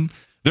mention,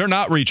 they're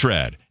not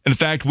retread. In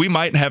fact, we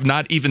might have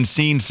not even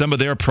seen some of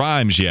their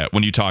primes yet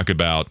when you talk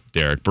about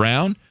Derek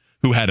Brown,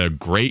 who had a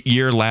great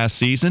year last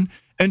season,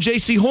 and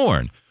J.C.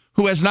 Horn,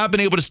 who has not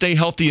been able to stay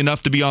healthy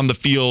enough to be on the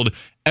field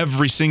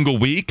every single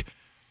week.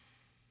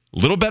 A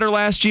little better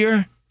last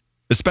year,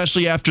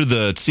 especially after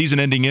the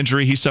season-ending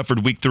injury he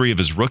suffered week 3 of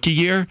his rookie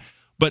year.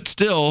 But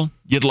still,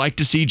 you'd like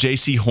to see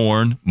J.C.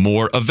 Horn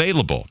more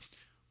available.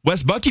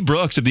 Wes Bucky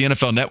Brooks of the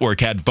NFL Network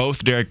had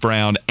both Derek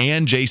Brown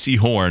and J.C.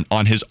 Horn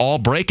on his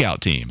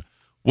all-breakout team.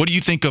 What do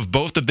you think of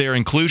both of their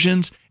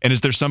inclusions, and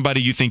is there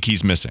somebody you think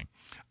he's missing?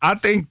 I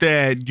think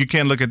that you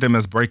can't look at them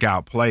as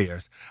breakout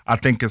players. I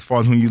think as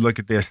far as when you look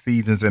at their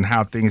seasons and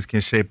how things can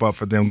shape up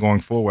for them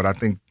going forward, I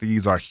think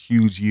these are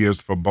huge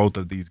years for both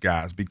of these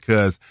guys,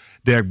 because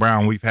Derek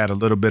Brown, we've had a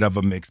little bit of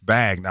a mixed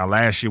bag. Now,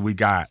 last year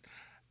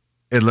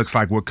it looks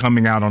like we're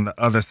coming out on the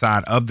other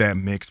side of that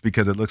mix,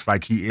 because it looks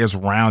like he is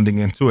rounding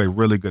into a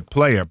really good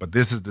player. But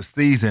this is the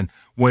season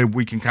where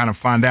we can kind of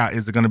find out,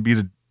 is it going to be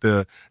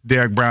the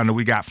Derek Brown that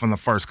we got from the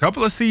first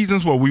couple of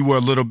seasons where we were a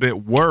little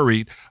bit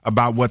worried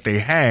about what they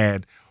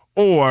had,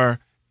 or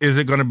is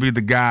it going to be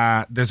the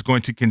guy that's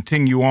going to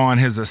continue on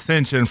his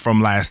ascension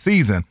from last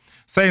season?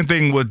 Same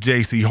thing with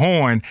J.C.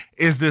 Horn.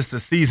 Is this the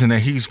season that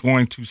he's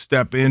going to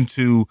step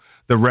into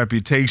the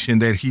reputation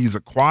that he's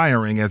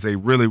acquiring as a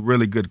really,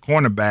 really good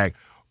cornerback,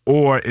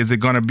 or is it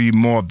going to be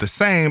more of the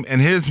same?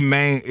 And his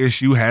main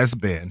issue has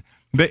been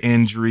the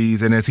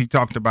injuries, and as he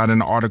talked about in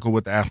the article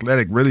with The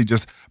Athletic, really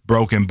just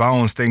broken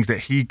bones, things that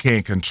he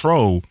can't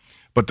control.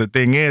 But the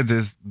thing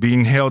is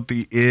being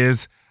healthy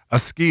is a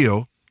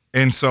skill.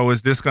 And so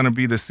is this going to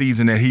be the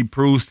season that he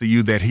proves to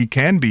you that he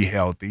can be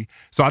healthy?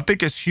 So I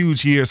think it's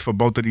huge years for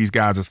both of these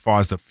guys as far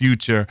as the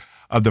future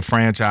of the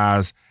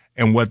franchise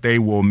and what they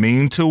will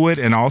mean to it,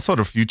 and also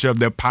the future of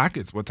their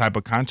pockets, what type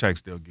of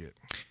contracts they'll get.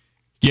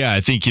 Yeah,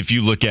 I think if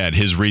you look at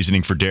his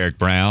reasoning for Derek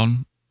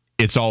Brown,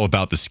 it's all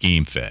about the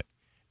scheme fit.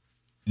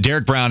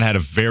 Derek Brown had a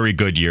very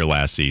good year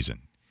last season.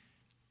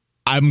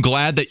 I'm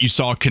glad that you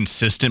saw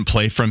consistent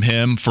play from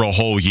him for a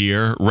whole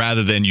year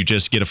rather than you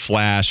just get a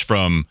flash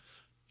from,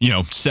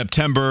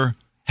 September,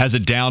 has a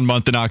down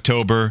month in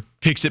October,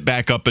 picks it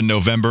back up in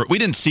November. We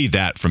didn't see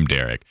that from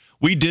Derek.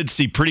 We did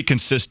see pretty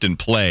consistent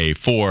play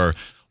for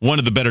one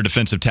of the better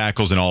defensive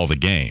tackles in all of the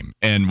game.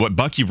 And what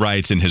Bucky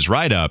writes in his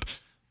write-up,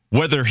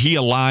 whether he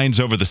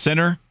aligns over the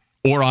center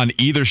or on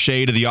either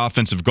shade of the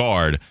offensive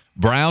guard,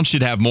 Brown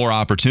should have more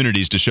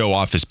opportunities to show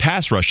off his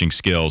pass rushing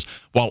skills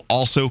while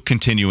also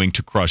continuing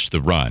to crush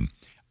the run.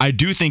 I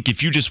do think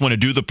if you just want to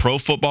do the Pro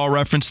Football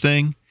Reference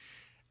thing,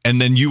 and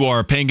then you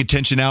are paying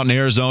attention out in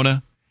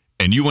Arizona,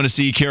 and you want to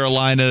see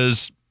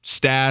Carolina's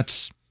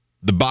stats,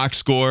 the box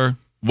score,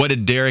 what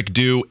did Derek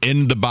do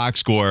in the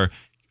box score,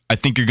 I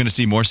think you're going to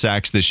see more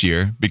sacks this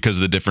year because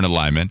of the different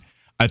alignment.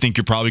 I think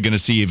you're probably going to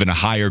see even a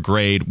higher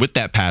grade with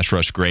that pass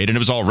rush grade, and it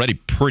was already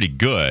pretty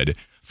good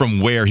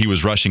from where he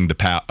was rushing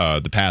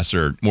the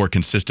passer more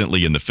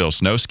consistently in the Phil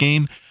Snow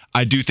scheme.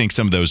 I do think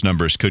some of those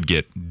numbers could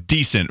get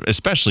decent,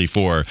 especially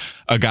for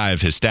a guy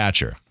of his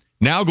stature.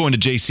 Now going to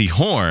J.C.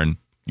 Horn,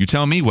 you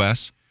tell me,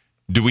 Wes,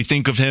 do we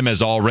think of him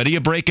as already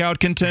a breakout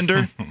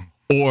contender,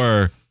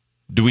 or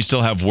do we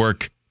still have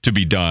work to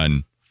be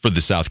done for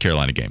the South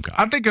Carolina Gamecocks?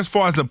 I think as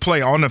far as the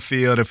play on the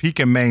field, if he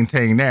can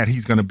maintain that,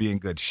 he's going to be in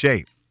good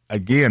shape.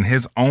 Again,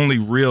 his only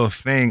real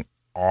thing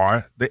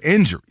are the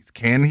injuries.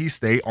 Can he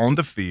stay on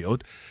the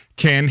field?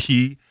 Can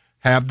he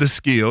have the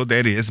skill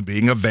that is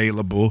being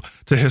available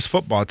to his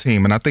football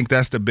team? And I think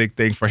that's the big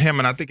thing for him.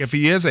 And I think if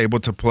he is able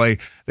to play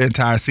the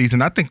entire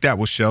season, I think that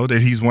will show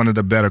that he's one of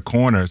the better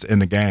corners in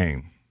the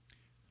game.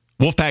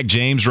 Wolfpack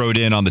James wrote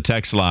in on the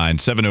text line,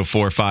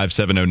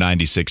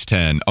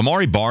 704-570-9610.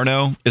 Amari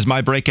Barno is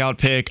my breakout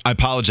pick. I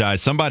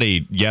apologize.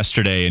 Somebody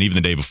yesterday and even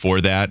the day before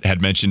that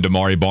had mentioned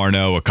Amari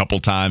Barno a couple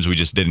times. We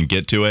just didn't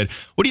get to it.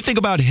 What do you think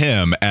about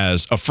him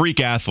as a freak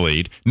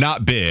athlete,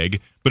 not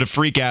big, but a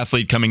freak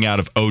athlete coming out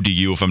of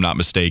ODU, if I'm not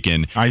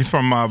mistaken? He's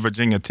from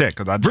Virginia Tech.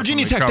 Because I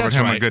Virginia Tech, covered that's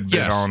him right. a good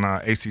bit on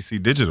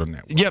ACC Digital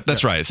Network. Yep,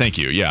 that's right. Thank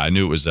you. Yeah, I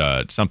knew it was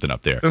something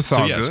up there. That's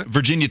all good.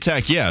 Virginia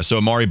Tech, yeah. So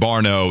Amari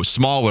Barno,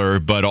 smaller,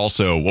 but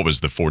also, what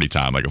was the 40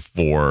 time? Like a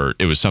 4.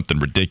 It was something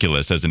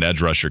ridiculous as an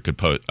edge rusher could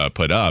put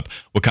up.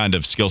 What kind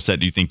of skill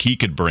set do you think he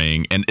could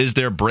bring? And is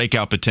there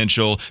breakout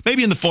potential,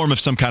 maybe in the form of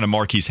some kind of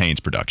Marquise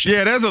Haynes production?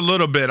 Yeah, there's a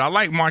little bit. I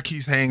like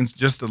Marquise Haynes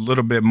just a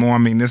little bit more. I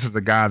mean, this is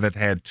a guy that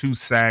had 2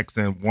 sacks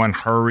and 1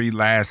 hurry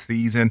last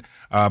season.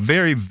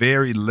 Very,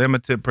 very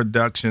limited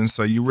production,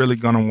 so you're really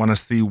going to want to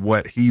see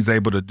what he's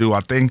able to do. I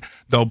think,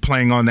 though,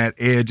 playing on that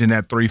edge and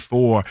that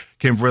 3-4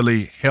 can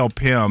really help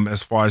him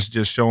as far as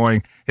just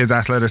showing his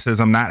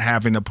athleticism, not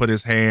having to put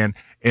his hand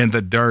in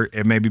the dirt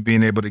and maybe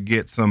being able to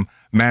get some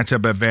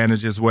matchup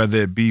advantages, whether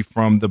it be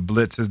from the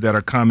blitzes that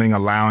are coming,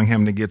 allowing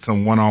him to get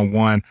some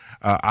one-on-one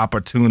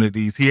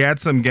opportunities. He had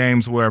some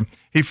games where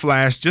he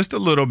flashed just a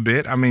little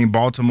bit. I mean,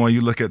 Baltimore,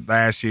 you look at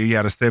last year, he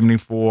had a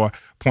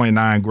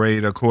 74.9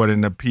 grade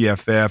according to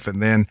PFF,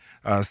 and then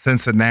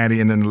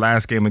Cincinnati, and then the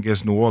last game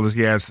against New Orleans,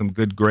 he had some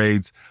good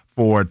grades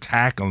for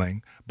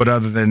tackling. But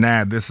other than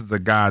that, this is a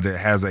guy that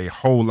has a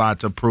whole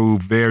lot to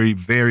prove, very,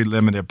 very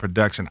limited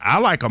production. I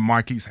like a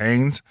Marquise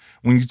Haynes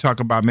when you talk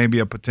about maybe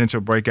a potential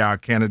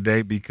breakout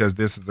candidate, because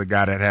this is a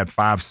guy that had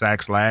 5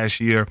 sacks last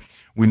year.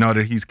 We know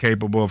that he's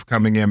capable of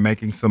coming in,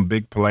 making some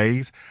big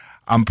plays.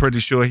 I'm pretty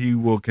sure he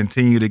will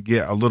continue to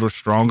get a little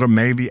stronger,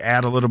 maybe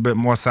add a little bit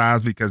more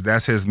size, because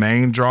that's his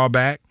main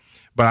drawback.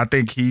 But I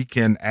think he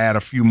can add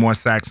a few more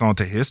sacks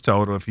onto his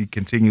total if he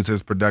continues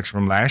his production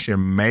from last year.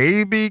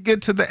 Maybe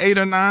get to the 8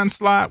 or 9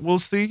 slot. We'll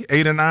see.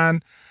 8 or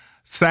 9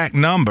 sack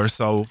number.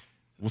 So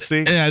we'll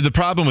see. Yeah, the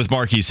problem with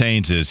Marquise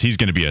Haynes is he's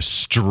going to be a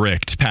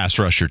strict pass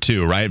rusher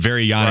too, right?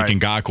 Very Yannick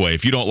Ngakoue.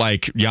 If you don't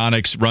like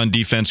Yannick's run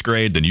defense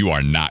grade, then you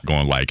are not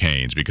going to like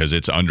Haynes, because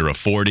it's under a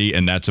 40,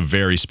 and that's a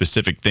very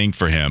specific thing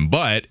for him.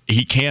 But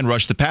he can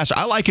rush the passer.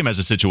 I like him as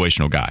a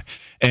situational guy.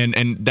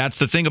 And that's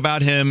the thing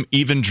about him,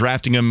 even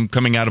drafting him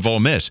coming out of Ole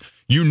Miss.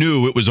 You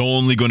knew it was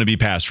only going to be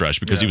pass rush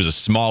because he was a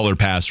smaller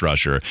pass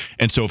rusher.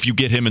 And so if you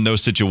get him in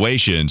those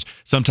situations,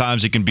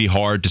 sometimes it can be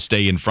hard to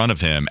stay in front of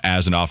him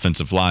as an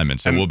offensive lineman.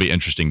 So it will be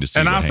interesting to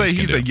see. And what I'll say Haynes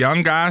he's can a do.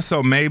 young guy,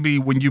 so maybe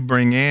when you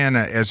bring in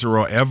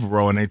Ezra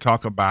Evero and they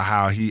talk about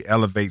how he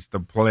elevates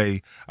the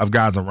play of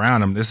guys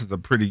around him, this is a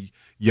pretty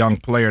young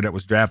player that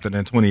was drafted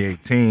in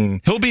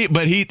 2018. He'll be,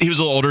 but he was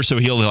a little older, so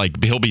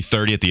he'll be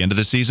 30 at the end of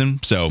the season,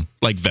 so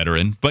like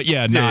veteran. But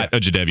not a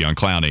Jadeveon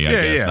Clowney, I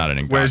guess, not an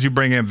Ngakoue. Whereas you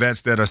bring in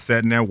vets that are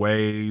set in their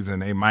ways,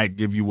 and they might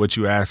give you what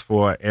you ask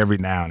for every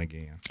now and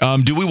again.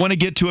 Do we want to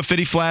get to a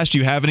Fitty Flash? Do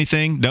you have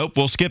anything? Nope,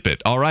 we'll skip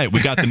it. All right,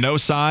 we got the no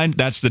sign.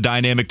 That's the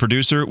dynamic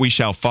producer. We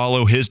shall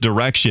follow his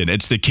direction.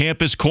 It's the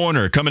Campus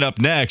Corner coming up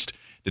next.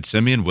 Did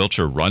Simeon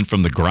Wilcher run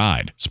from the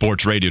grind?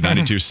 Sports Radio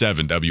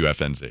 92.7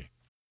 WFNZ.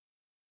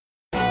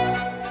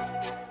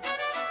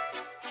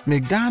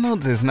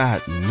 McDonald's is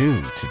not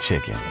new to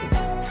chicken.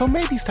 So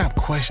maybe stop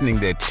questioning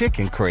their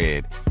chicken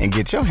cred and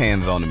get your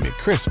hands on the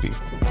McCrispy.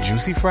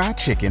 Juicy fried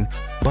chicken,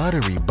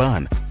 buttery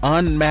bun,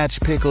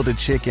 unmatched pickle to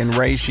chicken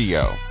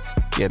ratio.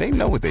 Yeah, they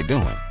know what they're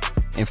doing.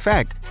 In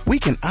fact, we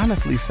can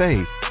honestly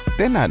say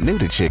they're not new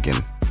to chicken.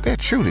 They're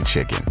true to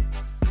chicken.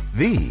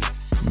 The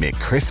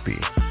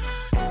McCrispy.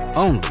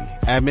 Only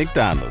at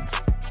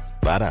McDonald's.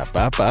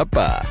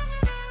 Ba-da-ba-ba-ba.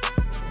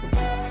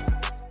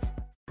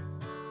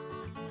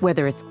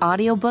 Whether it's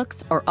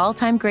audiobooks or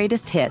all-time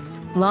greatest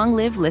hits, long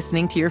live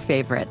listening to your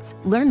favorites.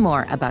 Learn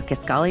more about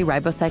Kisqali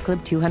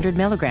Ribociclib 200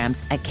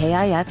 milligrams at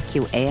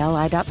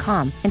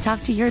KISQALI.com and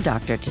talk to your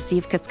doctor to see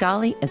if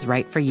Kisqali is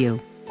right for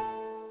you.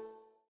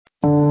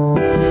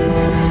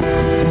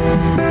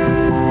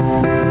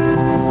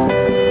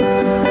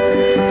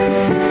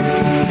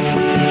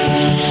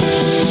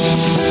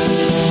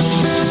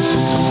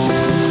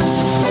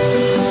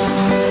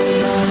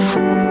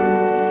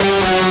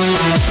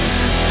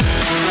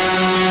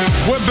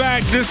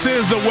 This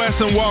is the Wes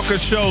and Walker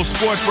Show,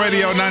 Sports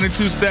Radio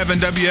 92.7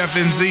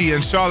 WFNZ,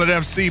 and Charlotte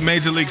FC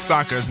Major League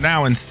Soccer is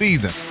now in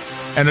season.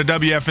 And the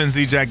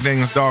WFNZ Jack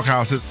Daniels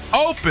Doghouse is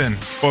open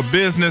for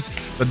business.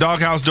 The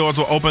Doghouse doors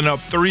will open up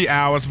 3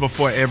 hours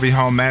before every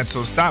home match,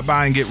 so stop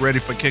by and get ready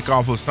for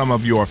kickoff with some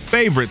of your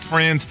favorite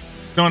friends.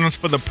 Join us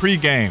for the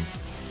pregame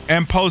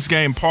and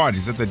postgame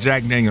parties at the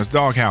Jack Daniels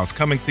Doghouse,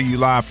 coming to you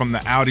live from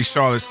the Audi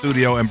Charlotte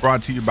studio and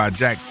brought to you by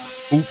Jack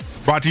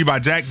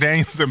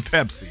Daniels and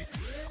Pepsi.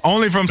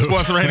 Only from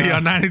Sports Radio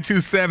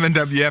 92.7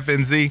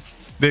 WFNZ,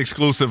 the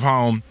exclusive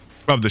home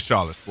of the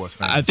Charlotte sports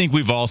fan. I think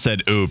we've all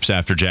said oops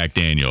after Jack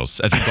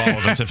Daniels. I think all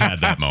of us have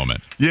had that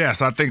moment.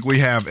 Yes, I think we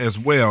have as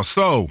well.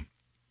 So,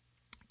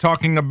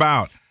 talking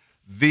about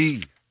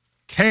the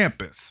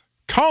campus.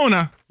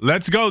 Kona,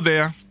 let's go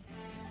there.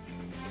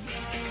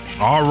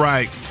 All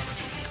right.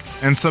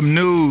 And some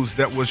news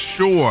that was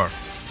sure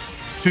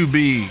to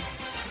be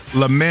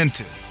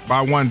lamented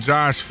by one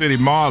Josh Fitty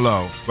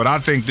Marlowe. But I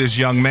think this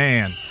young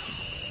man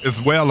is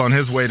well on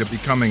his way to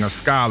becoming a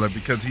scholar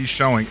because he's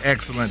showing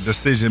excellent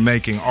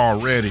decision-making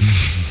already.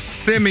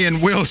 Simeon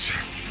Wilcher,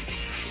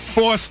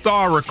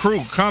 4-star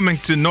recruit coming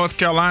to North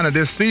Carolina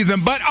this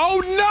season. But,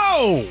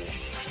 oh, no!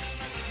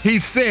 He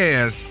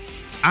says,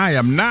 I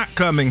am not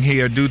coming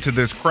here due to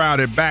this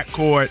crowded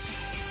backcourt.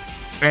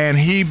 And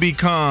he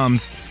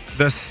becomes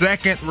the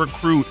second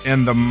recruit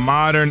in the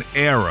modern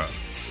era,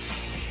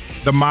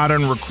 the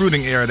modern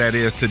recruiting era, that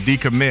is, to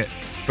decommit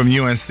from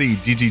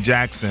UNC. Gigi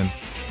Jackson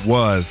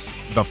was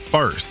the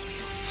first.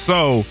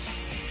 So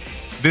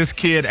this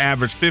kid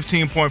averaged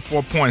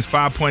 15.4 points,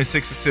 5.6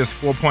 assists,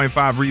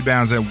 4.5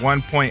 rebounds, and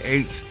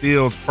 1.8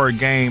 steals per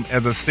game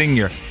as a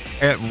senior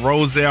at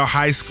Roselle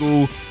High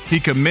School. He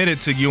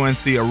committed to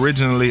UNC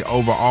originally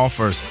over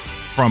offers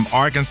from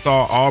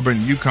Arkansas, Auburn,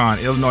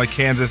 UConn, Illinois,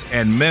 Kansas,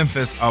 and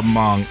Memphis,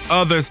 among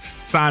others.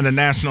 Signed a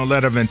national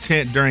letter of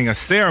intent during a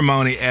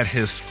ceremony at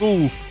his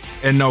school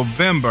in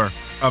November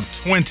of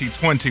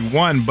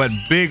 2021. But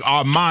Big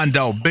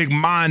Mondo,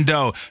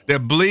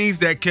 that bleeds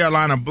that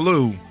Carolina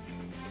blue,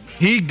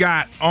 he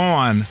got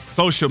on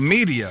social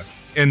media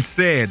and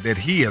said that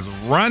he is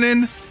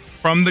running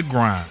from the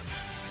grind.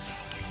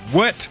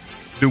 What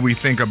do we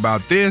think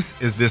about this?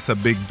 Is this a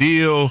big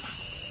deal?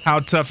 How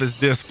tough is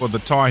this for the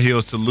Tar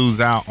Heels to lose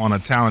out on a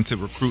talented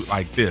recruit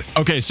like this?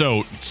 Okay,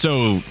 so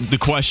the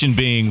question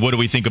being, what do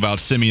we think about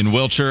Simeon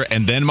Wilcher?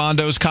 And then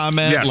Mondo's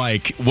comment, yes.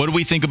 Like, what do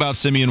we think about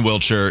Simeon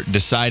Wilcher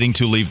deciding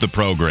to leave the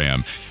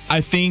program? I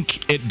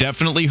think it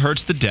definitely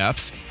hurts the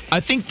depth. I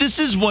think this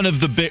is one of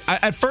the big –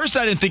 at first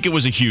I didn't think it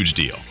was a huge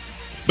deal.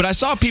 But I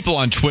saw people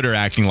on Twitter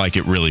acting like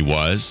it really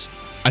was.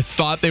 I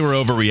thought they were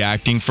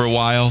overreacting for a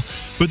while.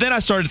 But then I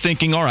started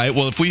thinking, all right,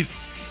 well, if we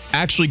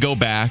actually go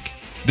back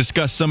 –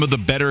 discuss some of the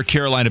better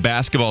Carolina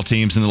basketball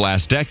teams in the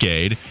last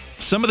decade.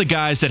 Some of the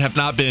guys that have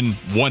not been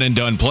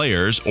one-and-done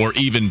players or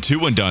even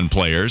two-and-done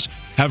players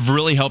have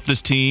really helped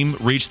this team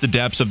reach the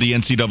depths of the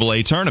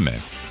NCAA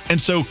tournament.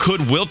 And so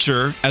could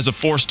Wilcher, as a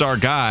 4-star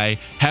guy,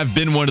 have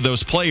been one of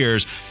those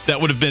players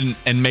that would have been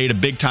and made a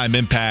big-time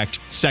impact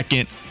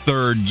second,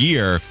 third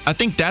year? I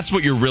think that's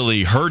what you're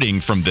really hurting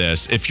from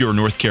this if you're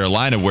North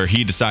Carolina, where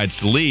he decides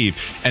to leave,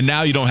 and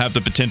now you don't have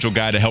the potential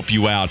guy to help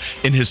you out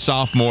in his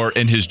sophomore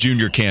and his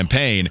junior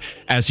campaign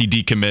as he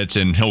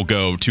decommits and he'll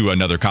go to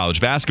another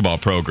college basketball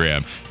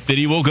program. That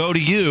he will go to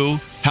you.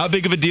 How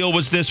big of a deal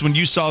was this when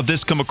you saw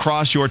this come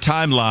across your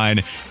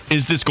timeline?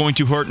 Is this going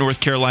to hurt North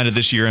Carolina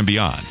this year and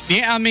beyond?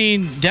 Yeah, I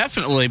mean,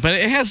 definitely. But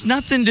it has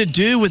nothing to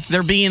do with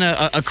there being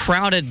a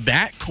crowded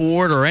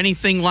backcourt or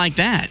anything like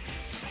that.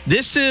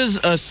 This is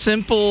a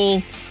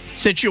simple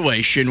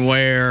situation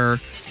where,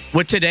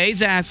 with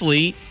today's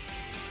athlete,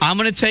 I'm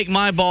going to take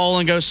my ball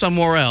and go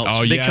somewhere else.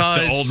 Oh, yes,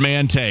 the old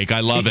man take. I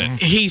love it.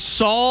 He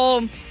saw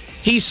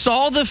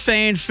the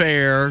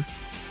fanfare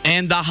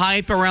and the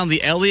hype around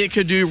the Elliott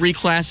Cadu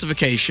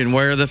reclassification,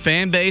 where the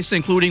fan base,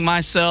 including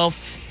myself,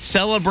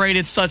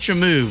 celebrated such a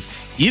move.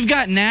 You've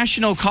got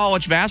national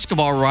college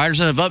basketball writers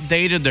that have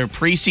updated their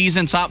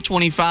preseason top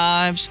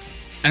 25s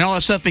and all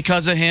that stuff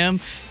because of him,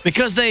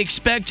 because they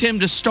expect him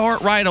to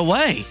start right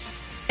away.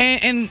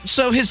 And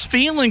so his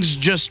feelings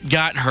just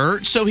got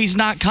hurt, so he's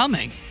not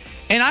coming.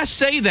 And I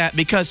say that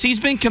because he's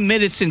been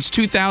committed since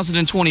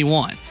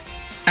 2021.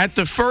 At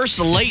the first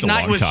late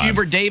night with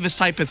Hubert Davis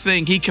type of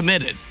thing, he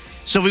committed.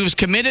 So he was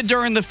committed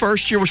during the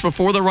first year, which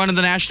before the run of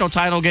the national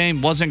title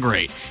game wasn't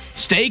great.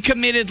 Stay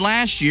committed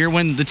last year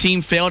when the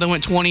team failed and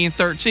went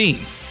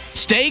 20-13.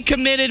 Stay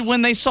committed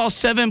when they saw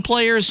 7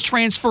 players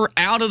transfer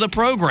out of the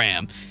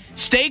program.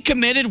 Stay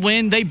committed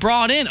when they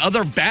brought in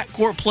other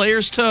backcourt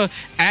players to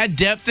add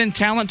depth and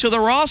talent to the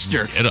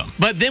roster.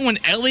 But then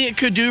when Elliott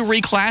Cadu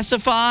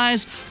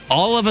reclassifies,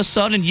 all of a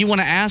sudden you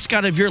want to ask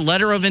out of your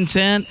letter of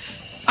intent.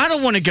 I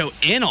don't want to go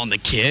in on the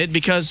kid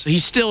because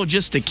he's still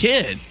just a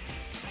kid.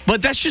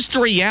 But that's just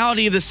the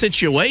reality of the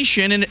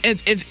situation, and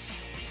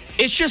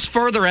it's just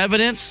further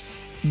evidence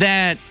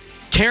that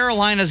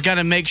Carolina's got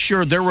to make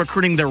sure they're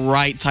recruiting the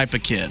right type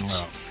of kids.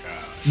 Oh,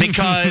 God.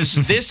 Because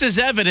this is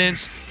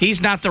evidence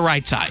he's not the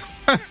right type.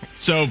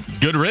 So,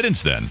 good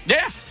riddance then.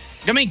 Yeah.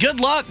 I mean,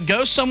 good luck.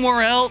 Go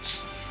somewhere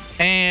else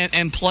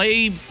and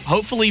play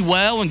hopefully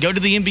well and go to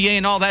the NBA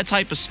and all that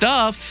type of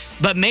stuff.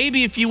 But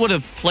maybe if you would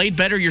have played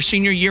better your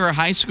senior year of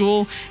high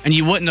school and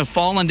you wouldn't have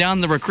fallen down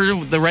the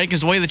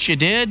rankings the way that you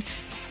did,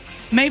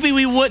 maybe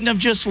we wouldn't have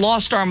just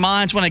lost our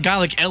minds when a guy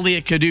like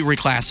Elliot Cadeau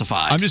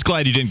reclassified. I'm just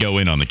glad you didn't go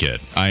in on the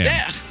kid. I am.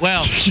 Yeah,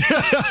 well,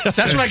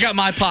 that's what I got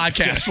my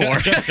podcast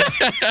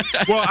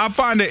for. Well, I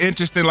find it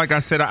interesting. Like I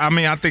said,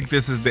 I think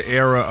this is the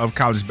era of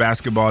college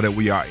basketball that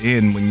we are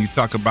in. When you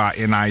talk about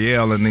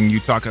NIL and then you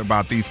talk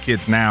about these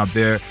kids now,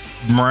 they're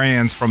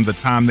brands from the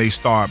time they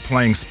start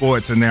playing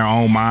sports in their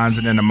own minds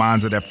and in the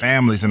minds of their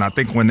families. And I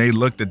think when they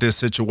looked at this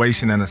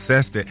situation and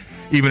assessed it,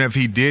 even if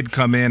he did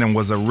come in and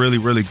was a really,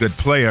 really good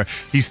player,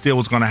 he still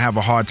was going to have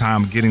a hard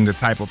time getting the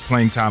type of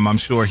playing time I'm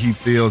sure he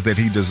feels that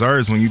he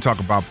deserves. When you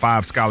talk about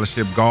 5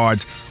 scholarship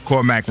guards,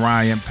 Cormac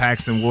Ryan,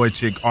 Paxton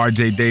Wojcik,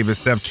 RJ Davis,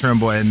 Seth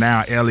Trimble, and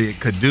now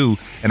Elliot Cadeau.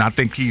 And I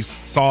think he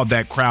saw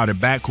that crowded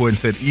backcourt and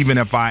said, even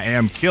if I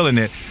am killing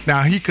it,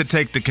 now he could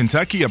take the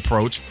Kentucky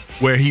approach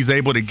where he's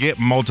able to get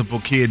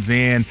multiple kids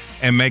in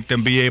and make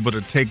them be able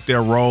to take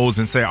their roles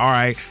and say, all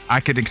right,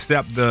 I could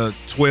accept the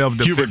 12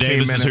 to Hubert 15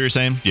 Davis minutes. is who you're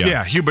saying?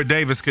 Yeah, Hubert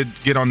Davis could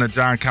get on the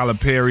John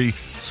Calipari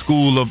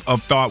school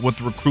of thought with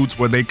recruits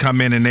where they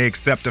come in and they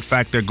accept the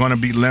fact they're going to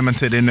be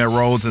limited in their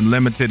roles and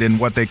limited in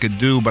what they could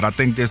do. But I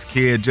think this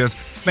kid just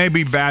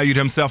maybe valued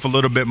himself a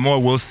little bit more.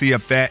 We'll see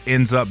if that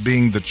ends up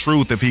being the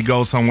truth if he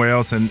goes somewhere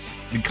else and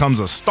becomes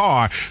a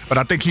star. But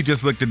I think he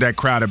just looked at that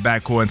crowded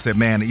backcourt and said,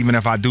 man, even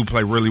if I do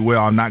play really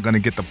well, I'm not going to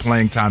get the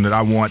playing time that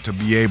I want to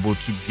be able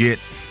to get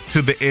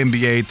to the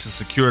NBA to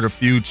secure the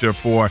future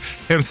for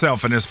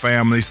himself and his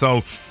family.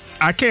 So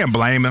I can't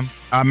blame him.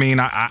 I mean,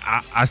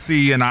 I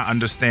see and I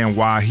understand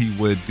why he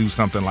would do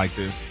something like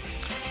this.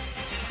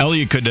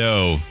 Elliot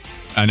Cadeau,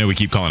 I know we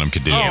keep calling him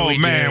Cadeau. Oh,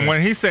 man,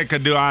 when he said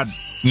Cadeau,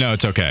 no,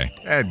 it's okay.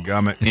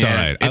 Dadgummit. It's all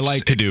right. I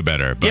like Cadeau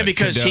better. But yeah,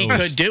 because Cadeau he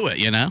could do it,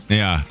 you know?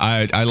 Yeah,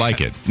 I like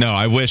it. No,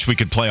 I wish we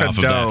could play off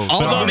of that.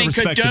 Although, I mean,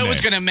 Cadeau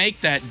was going to make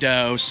that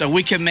dough, so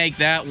we can make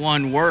that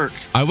one work.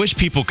 I wish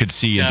people could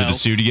see into the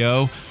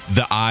studio.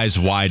 The eyes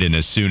widen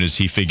as soon as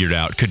he figured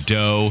out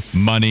Cadeau,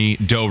 money,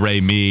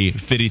 do-re-mi.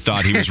 Fitty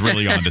thought he was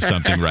really onto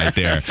something right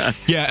there.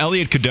 Yeah,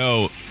 Elliot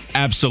Cadeau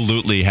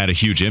absolutely had a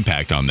huge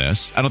impact on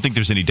this. I don't think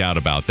there's any doubt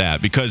about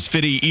that. Because,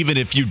 Fitty, even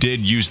if you did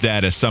use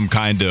that as some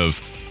kind of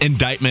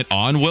indictment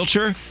on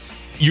Wilcher,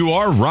 you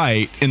are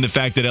right in the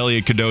fact that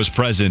Elliot Cadeau's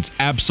presence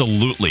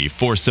absolutely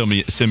forced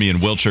Simeon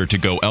Wilcher to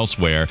go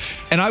elsewhere.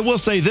 And I will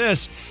say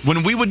this,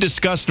 when we would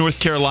discuss North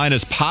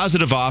Carolina's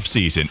positive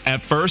offseason,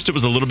 at first it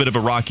was a little bit of a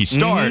rocky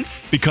start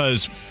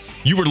because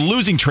you were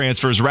losing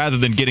transfers rather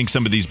than getting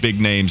some of these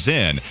big names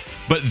in.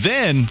 But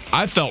then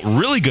I felt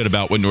really good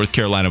about what North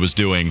Carolina was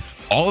doing.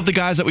 All of the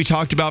guys that we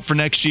talked about for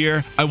next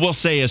year, I will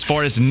say as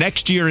far as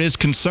next year is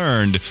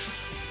concerned,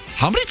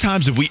 how many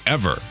times did we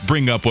ever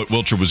bring up what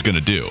Wilcher was going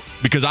to do?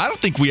 Because I don't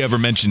think we ever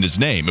mentioned his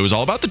name. It was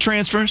all about the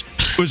transfers.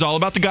 It was all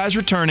about the guys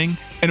returning.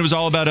 And it was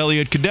all about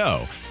Elliot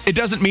Cadeau. It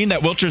doesn't mean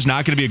that Wilcher's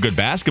not going to be a good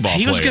basketball player.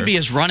 He was going to be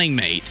his running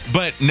mate.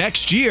 But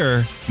next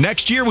year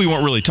we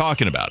weren't really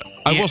talking about him.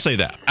 I will say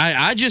that.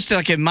 I just,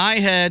 like, in my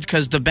head,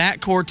 because the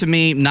backcourt to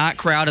me, not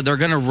crowded, they're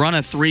going to run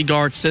a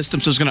 3-guard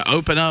system, so it's going to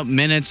open up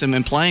minutes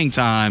and playing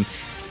time.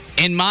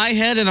 In my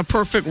head, in a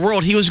perfect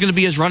world, he was going to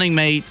be his running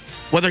mate,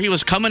 whether he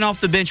was coming off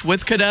the bench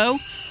with Cadeau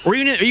or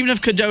even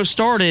if Cadeau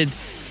started,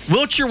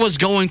 Wilcher was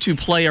going to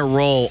play a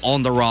role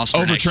on the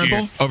roster next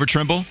year. Over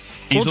Trimble?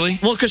 Easily?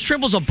 Well, because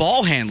Trimble's a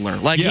ball handler.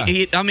 Like,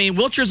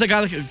 Wilcher's a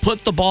guy that can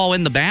put the ball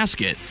in the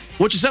basket,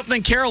 which is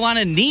something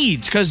Carolina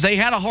needs because they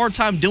had a hard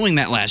time doing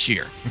that last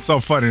year. It's so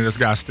funny this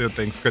guy still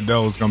thinks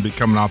Cadeau's going to be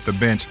coming off the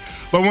bench.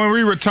 But when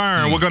we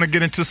return, we're going to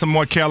get into some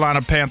more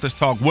Carolina Panthers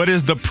talk. What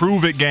is the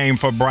prove-it game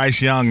for Bryce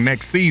Young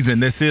next season?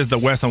 This is the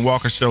Wes and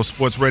Walker Show,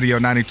 Sports Radio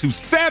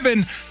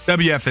 92.7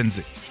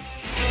 WFNZ.